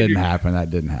 that didn't happen.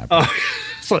 That didn't happen.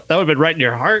 So that would have been right in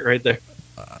your heart right there.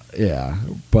 Yeah,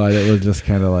 but it was just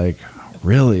kind of like,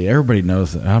 really? Everybody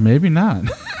knows that. Maybe not.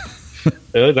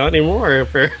 Not anymore,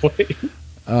 apparently.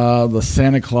 The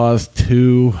Santa Claus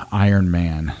 2 Iron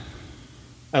Man.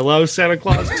 I love Santa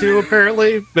Claus 2,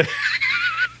 apparently.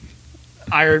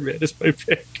 Iron Man is my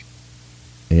pick.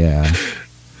 Yeah.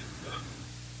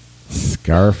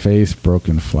 Scarface,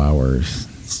 Broken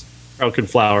Flowers. Broken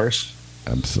Flowers.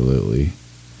 Absolutely.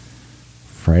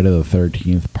 Friday the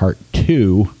 13th, Part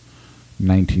 2,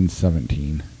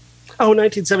 1917. Oh,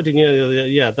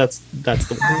 1917. Yeah. That's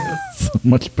the one. It's a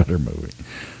much better movie.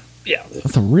 Yeah.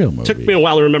 That's a real movie. Took me a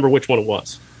while to remember which one it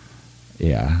was.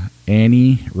 Yeah.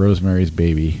 Annie, Rosemary's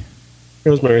Baby.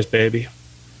 Rosemary's Baby.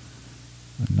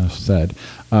 Enough said.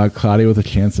 Cloudy with a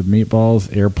Chance of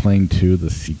Meatballs, Airplane 2, the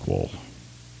sequel.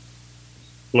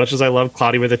 Much as I love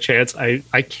Cloudy with a Chance, I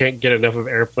can't get enough of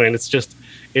Airplane.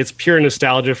 It's pure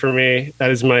nostalgia for me.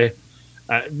 That is my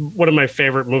one of my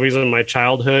favorite movies in my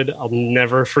childhood. I'll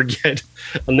never forget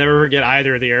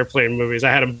either of the Airplane movies.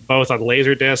 I had them both on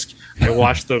Laserdisc. I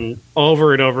watched them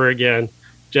over and over again.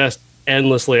 Just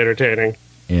endlessly entertaining.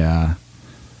 Yeah,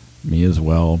 me as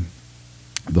well.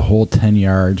 The whole 10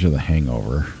 yards of The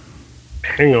Hangover.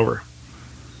 Hangover.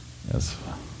 Yes.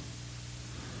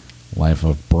 Life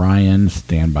of Brian,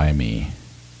 Stand By Me.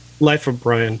 Life of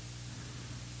Brian.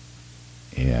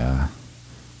 Yeah.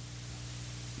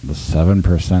 The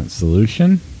 7%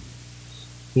 Solution.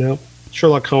 No.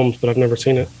 Sherlock Holmes, but I've never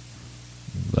seen it.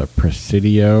 The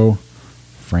Presidio,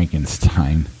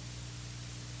 Frankenstein.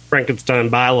 Frankenstein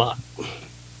by a lot.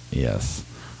 Yes.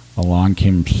 Along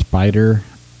Came Spider,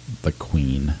 The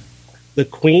Queen. The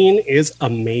Queen is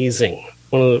amazing.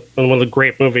 One of the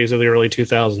great movies of the early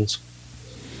 2000s.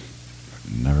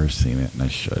 Never seen it, and I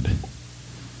should.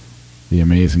 The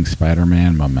Amazing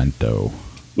Spider-Man, Memento.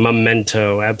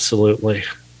 Memento, absolutely.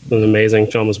 An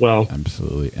amazing film as well.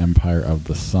 Absolutely. Empire of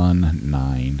the Sun,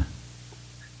 9.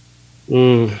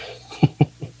 I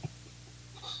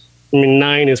mean,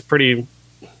 9 is pretty...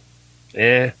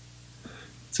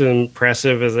 It's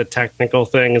impressive as a technical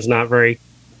thing. It's not very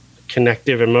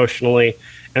connective emotionally.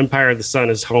 Empire of the Sun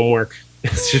is homework.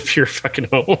 It's just pure fucking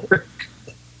homework.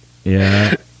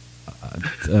 Yeah.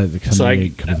 It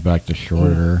comes back to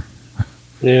shorter.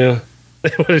 Yeah.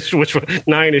 Which one?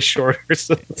 9 is shorter,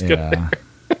 so let's go there.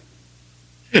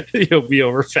 You'll be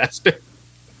over faster.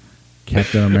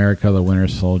 Captain America, The Winter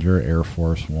Soldier, Air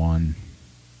Force One.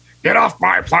 Get off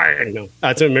my plane! No,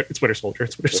 it's Winter Soldier.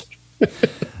 It's Winter Soldier.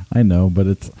 I know, but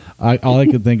it's all I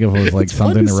could think of was like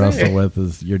something to wrestle say. with.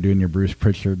 Is you're doing your Bruce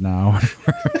Pritchard now?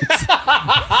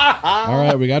 All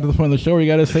right, we got to the point of the show where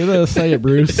you got to say this. Say it,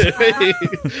 Bruce.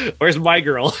 Where's my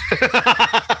girl?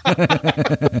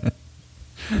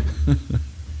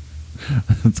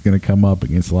 It's going to come up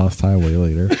against Lost Highway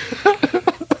later.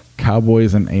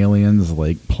 Cowboys and Aliens,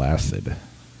 Lake Placid.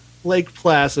 Lake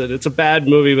Placid. It's a bad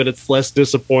movie, but it's less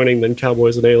disappointing than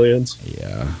Cowboys and Aliens.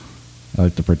 Yeah. I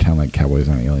like to pretend like Cowboys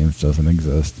and Aliens doesn't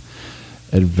exist.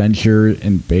 Adventure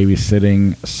in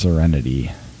Babysitting,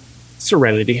 Serenity.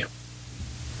 Serenity.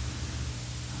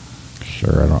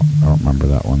 Sure, I don't remember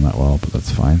that one that well, but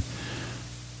that's fine.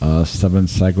 7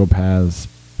 Psychopaths,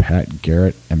 Pat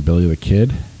Garrett and Billy the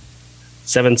Kid.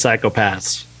 7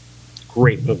 Psychopaths.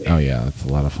 Great movie. Oh yeah, that's a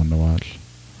lot of fun to watch.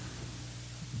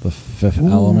 The Fifth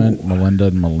Element, Melinda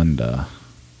and Melinda.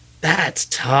 That's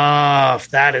tough.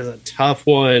 That is a tough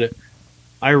one.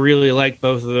 I really like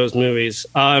both of those movies.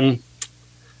 There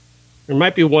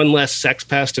might be one less sex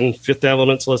pest in Fifth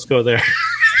Element, so let's go there.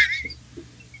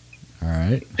 All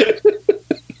right.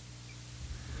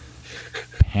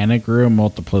 Panic Room,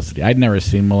 Multiplicity. I'd never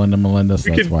seen Melinda,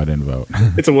 so that's why I didn't vote.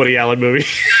 It's a Woody Allen movie.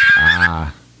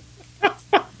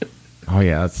 Oh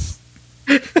yeah, that's.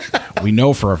 We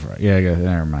know for yeah.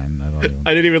 Never mind.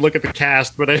 I didn't even look at the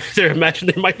cast, but I imagine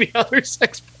there might be other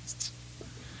sex pests.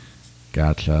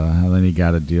 Gotcha. And then you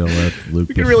got to deal with Luke.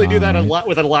 You can really do that a lot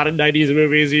with a lot of '90s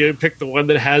movies. You pick the one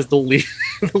that has the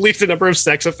least number of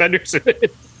sex offenders in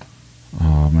it.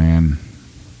 Oh man,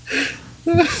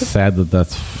 it's sad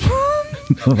that's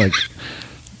like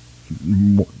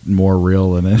more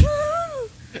real than it.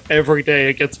 Every day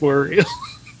it gets more real.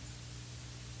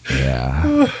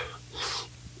 Yeah.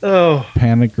 Oh.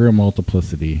 Panic Room,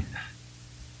 Multiplicity.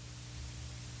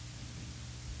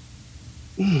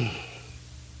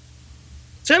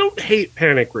 So I don't hate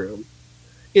Panic Room.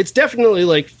 It's definitely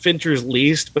like Fincher's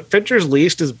Least, but Fincher's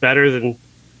Least is better than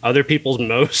other people's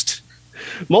most.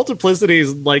 Multiplicity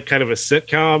is like kind of a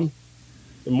sitcom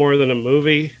more than a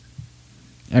movie.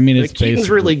 I mean, it's Keaton's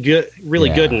really good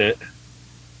in it.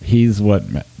 He's what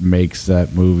makes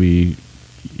that movie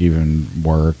even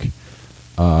work.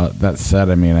 That said,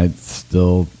 I mean,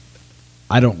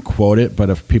 I don't quote it, but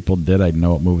if people did, I'd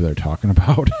know what movie they're talking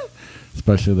about.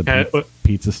 Especially the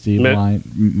Pizza Steve line,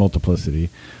 Multiplicity.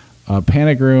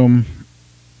 Panic Room,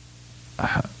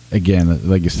 again,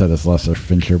 like you said, it's lesser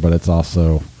Fincher, but it's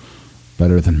also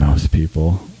better than most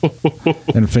people.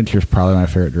 And Fincher's probably my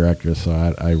favorite director, so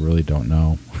I really don't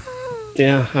know.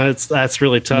 Yeah, that's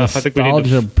really tough.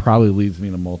 Nostalgia I think probably leads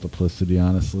me to Multiplicity,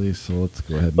 honestly. So let's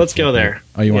go ahead. Let's go there.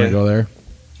 Oh, you want to go there?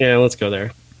 Yeah, let's go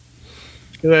there.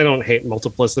 Because I don't hate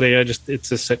Multiplicity.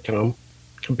 It's a sitcom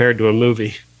compared to a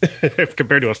movie,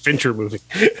 compared to a Fincher movie.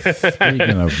 Speaking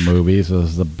of movies,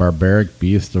 is The Barbaric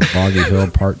Beast of Boggy Hill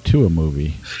Part 2 a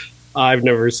movie? I've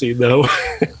never seen though.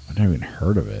 I've haven't even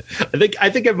heard of it. I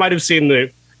think I might have seen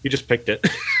the. You just picked it.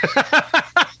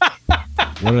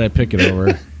 What did I pick it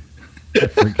over? I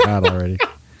forgot already.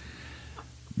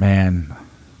 Man.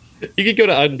 You could go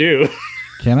to undo.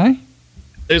 Can I?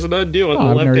 There's an undo on the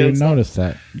I've left never hand even side. noticed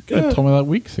that. You could have told me that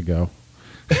weeks ago.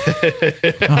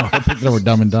 I picked it over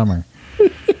Dumb and Dumber.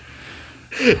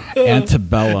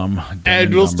 Antebellum. Dumb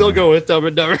And we'll still Dumber. go with Dumb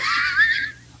and Dumber.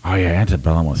 Oh, yeah.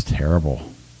 Antebellum was terrible.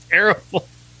 Terrible.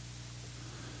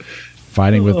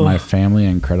 Fighting with My Family,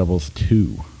 Incredibles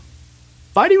 2.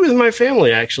 Fighting with My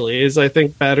Family, actually, is, I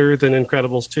think, better than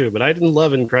Incredibles 2. But I didn't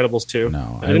love Incredibles 2.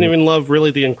 No, I didn't even love,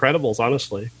 really, The Incredibles,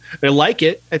 honestly. I like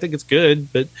it. I think it's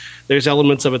good. But there's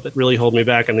elements of it that really hold me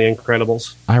back on The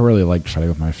Incredibles. I really liked Fighting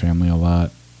with My Family a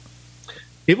lot.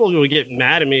 People will get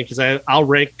mad at me because I'll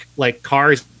rank, like,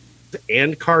 Cars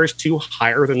and Cars 2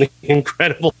 higher than The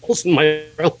Incredibles in my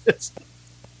list.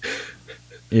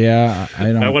 Yeah, I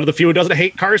don't. I'm one of the few who doesn't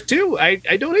hate Cars 2. I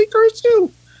don't hate Cars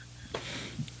 2.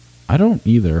 I don't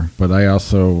either, but I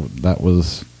also, that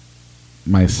was,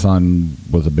 my son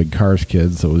was a big Cars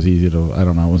kid, so it was easy to, I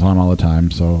don't know, it was on all the time,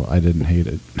 so I didn't hate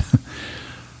it.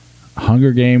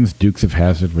 Hunger Games, Dukes of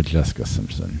Hazzard with Jessica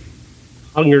Simpson.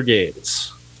 Hunger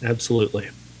Games. Absolutely.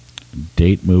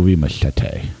 Date movie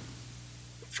Machete.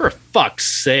 For fuck's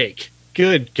sake.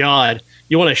 Good God.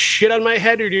 You want to shit on my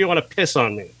head or do you want to piss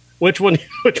on me? Which one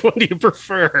do you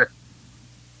prefer?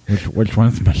 Which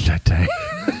one's Machete?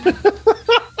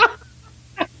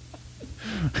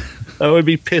 I would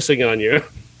be pissing on you.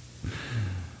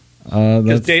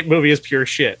 Because date movie is pure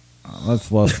shit.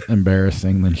 That's less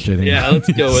embarrassing than shitting. Yeah,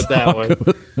 let's go with that one.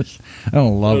 I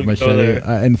don't love We'll go Machete.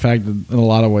 there. In fact, in a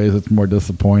lot of ways, it's more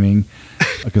disappointing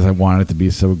because I want it to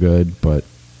be so good, but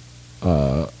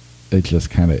it just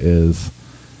kind of is.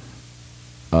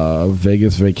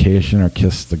 Vegas Vacation or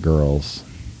Kiss the Girls?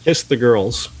 Kiss the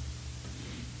Girls.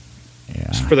 Yeah.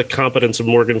 Just for the competence of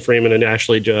Morgan Freeman and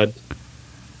Ashley Judd.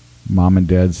 Mom and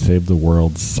Dad Save the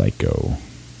World, Psycho.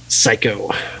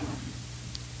 Psycho.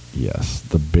 Yes.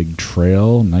 The Big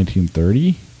Trail,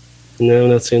 1930. No,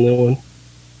 not seen that one.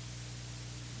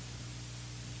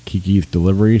 Kiki's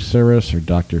Delivery Service or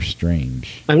Doctor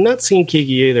Strange? I've not seen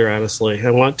Kiki either, honestly.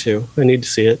 I want to. I need to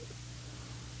see it.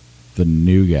 The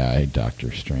New Guy,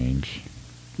 Doctor Strange.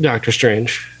 Doctor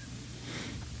Strange.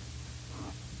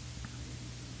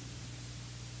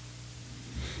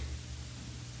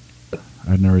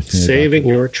 I've never seen Saving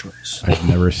your choice. I've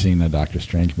never seen a Doctor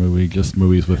Strange movie, just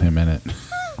movies with him in it.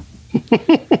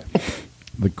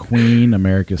 The Queen,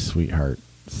 America's Sweetheart.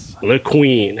 The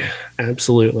Queen.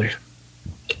 Absolutely.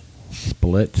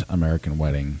 Split, American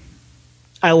Wedding.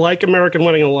 I like American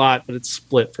Wedding a lot, but it's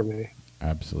split for me.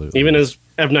 Absolutely. Even as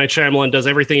M. Night Shyamalan does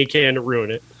everything he can to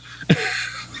ruin it.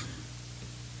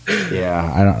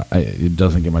 Yeah, it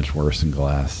doesn't get much worse than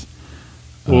Glass.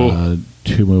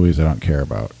 Two movies I don't care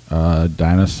about.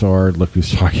 Dinosaur, Look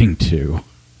Who's Talking To.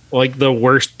 Like the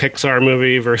worst Pixar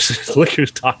movie versus Look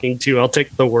Who's Talking To. I'll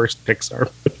take the worst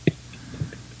Pixar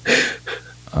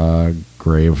movie.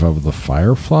 Grave of the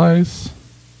Fireflies.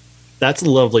 That's a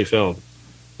lovely film.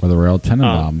 Or The Royal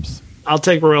Tenenbaums. I'll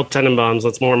take Royal Tenenbaums.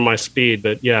 That's more my speed.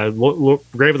 But yeah,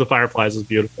 Grave of the Fireflies is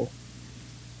beautiful.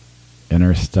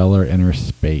 Interstellar, Inner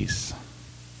Space.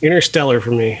 Interstellar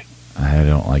for me. I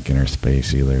don't like Inner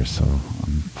Space either, so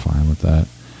I'm fine with that.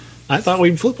 I thought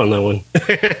we'd flip on that one.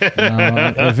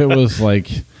 No, if it was like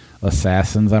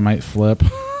Assassins, I might flip.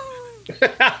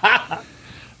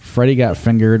 Freddy Got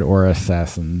Fingered or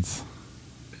Assassins.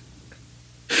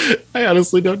 I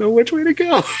honestly don't know which way to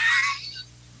go.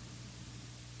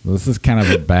 This is kind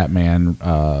of a Batman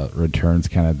Returns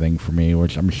kind of thing for me,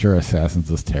 which I'm sure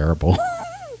Assassins is terrible.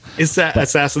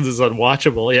 Assassins is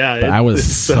unwatchable. Yeah, But I was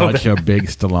it's so such a big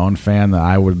Stallone fan that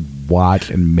I would watch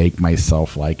and make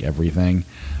myself like everything.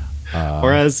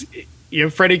 Whereas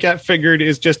Freddy Got Fingered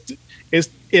is just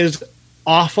is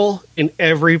awful in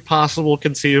every possible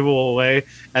conceivable way.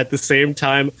 At the same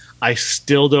time, I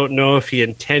still don't know if he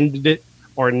intended it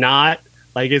or not.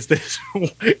 Like, is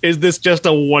this just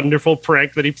a wonderful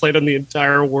prank that he played on the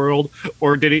entire world,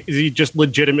 or is he just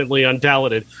legitimately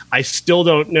untalented? I still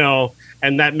don't know,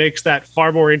 and that makes that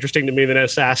far more interesting to me than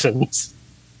Assassins.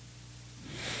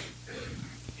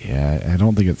 Yeah, I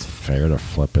don't think it's fair to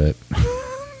flip it.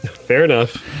 Fair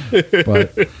enough.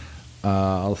 But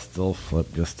I'll still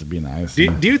flip just to be nice. Do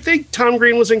you think Tom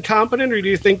Green was incompetent, or do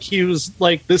you think he was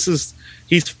like, he's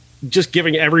just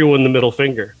giving everyone the middle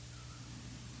finger?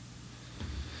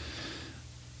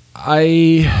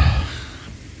 I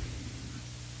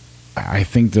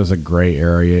think there's a gray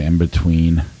area in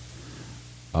between.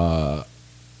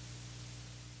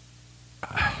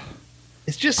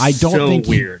 It's just I don't so think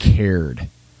weird. he cared.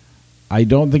 I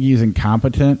don't think he's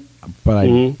incompetent, but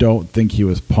I don't think he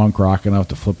was punk rock enough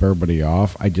to flip everybody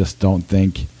off. I just don't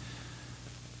think.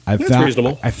 That's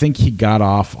reasonable. I think he got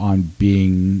off on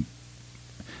being.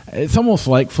 It's almost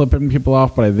like flipping people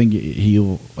off, but I think he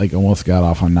like almost got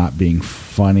off on not being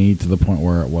funny to the point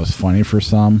where it was funny for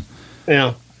some.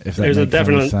 Yeah, there's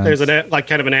a like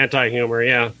kind of an anti-humor.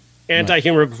 Yeah,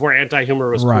 anti-humor before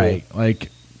anti-humor was right. Cool.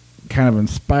 Like kind of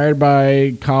inspired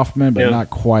by Kaufman, but not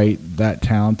quite that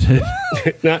talented.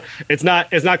 It's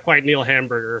not quite Neil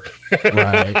Hamburger.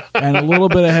 Right, and a little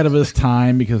bit ahead of his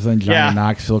time because then Johnny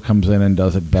Knoxville comes in and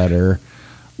does it better.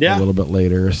 Yeah, a little bit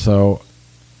later. So.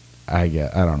 I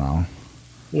don't know.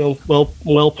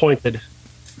 Well pointed.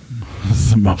 This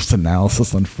is the most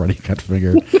analysis on Freddy Got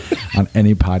Fingered on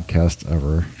any podcast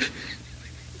ever.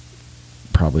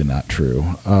 Probably not true.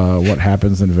 What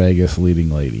Happens in Vegas,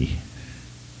 Leading Lady.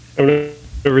 I've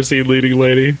never seen Leading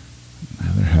Lady.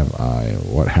 Neither have I.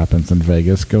 What Happens in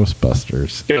Vegas,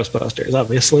 Ghostbusters. Ghostbusters,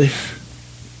 obviously.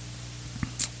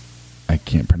 I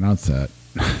can't pronounce that.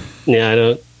 Yeah, I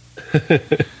don't.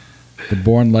 The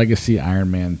Bourne Legacy, Iron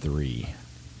Man 3.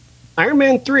 Iron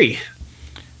Man 3.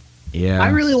 Yeah. I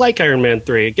really like Iron Man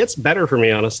 3. It gets better for me,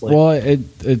 honestly. Well,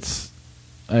 it's...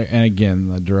 And again,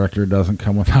 the director doesn't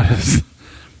come without his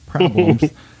problems.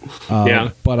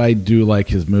 But I do like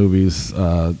his movies.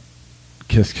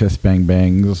 Kiss Kiss Bang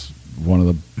Bang is one of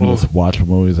the most watchable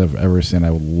movies I've ever seen. I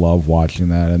would love watching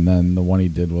that. And then the one he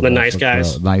did with... The Nice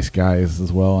Guys. Nice Guys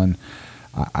as well. And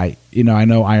I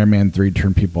know Iron Man 3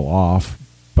 turned people off,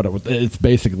 but it's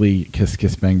basically Kiss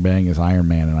Kiss Bang Bang is Iron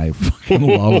Man, and I fucking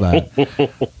love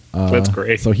that. That's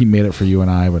great. So he made it for you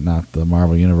and I, but not the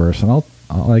Marvel Universe, and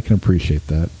I can appreciate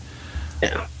that.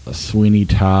 Yeah. Sweeney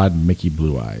Todd, Mickey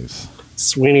Blue Eyes.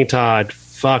 Sweeney Todd,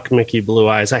 fuck Mickey Blue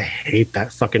Eyes. I hate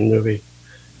that fucking movie.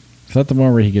 Is that the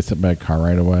one where he gets hit by a car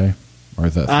right away? Or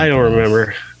is that I don't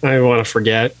remember. I want to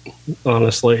forget,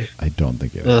 honestly. I don't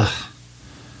think it is.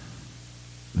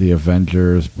 The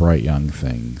Avengers, Bright Young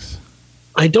Things.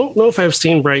 I don't know if I've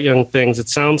seen Bright Young Things. It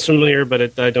sounds familiar, but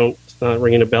it's not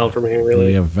ringing a bell for me,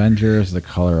 really. The Avengers, The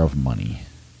Color of Money.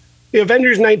 The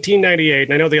Avengers 1998.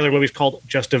 And I know the other movie's called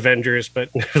just Avengers,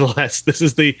 but nevertheless, this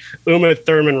is the Uma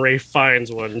Thurman Rafe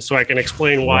Fiennes one, so I can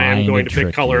explain why I'm going to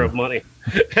pick Color of Money.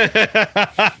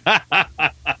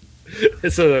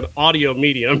 It's an audio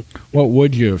medium. What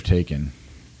would you have taken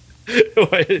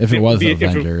if it was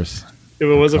Avengers? If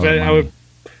it was Avengers,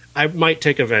 I might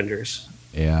take Avengers.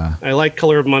 Yeah. I like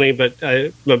Color of Money, but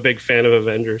I'm a big fan of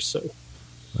Avengers, so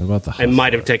what about the Hustler? I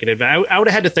might have taken it, but I would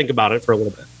have had to think about it for a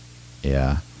little bit.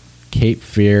 Yeah. Cape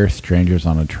Fear, Strangers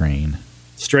on a Train.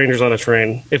 Strangers on a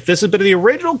Train. If this had been the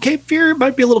original Cape Fear, it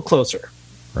might be a little closer.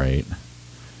 Right.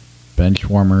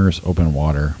 Benchwarmers, Open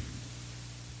Water.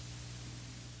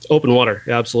 Open Water,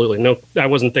 yeah, absolutely. No, I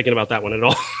wasn't thinking about that one at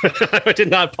all. I did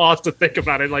not pause to think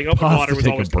about it. Like Open Water was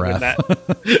always thinking that.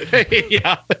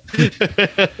 Yeah.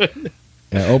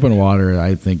 Yeah, Open Water,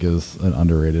 I think, is an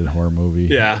underrated horror movie.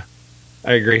 Yeah,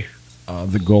 I agree.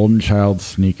 The Golden Child,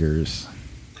 Sneakers.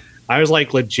 I was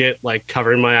like legit, like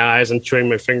covering my eyes and chewing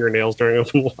my fingernails during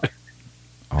Open Water.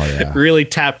 Oh yeah, really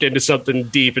tapped into something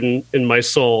deep in my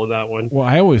soul in that one. Well,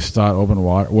 I always thought Open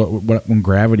Water. When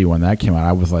Gravity, when that came out,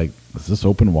 I was like, "Is this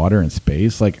open water in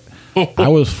space?" Like, I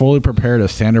was fully prepared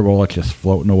as Sandra Bullock just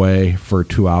floating away for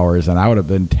 2 hours, and I would have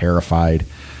been terrified.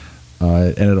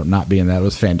 It ended up not being that. It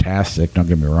was fantastic. Don't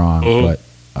get me wrong, but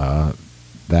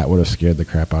that would have scared the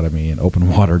crap out of me. And Open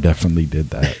Water definitely did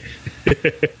that.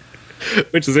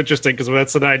 Which is interesting because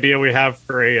that's an idea we have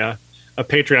for a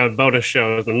Patreon bonus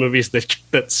show, the movies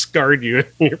that scarred you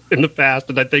in the past,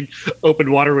 and I think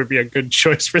Open Water would be a good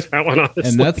choice for that one, honestly.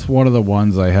 And that's one of the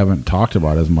ones I haven't talked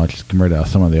about as much compared to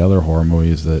some of the other horror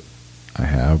movies that I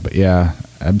have. But yeah,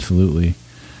 absolutely.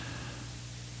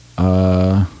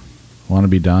 Want to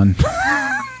be done?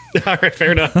 All right,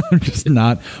 fair enough. I'm just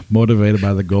not motivated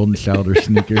by the Golden Child or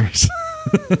Sneakers.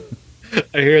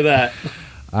 I hear that.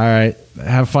 All right.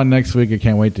 Have fun next week. I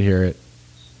can't wait to hear it.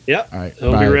 Yep. All right.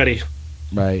 I'll be ready.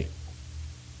 Bye.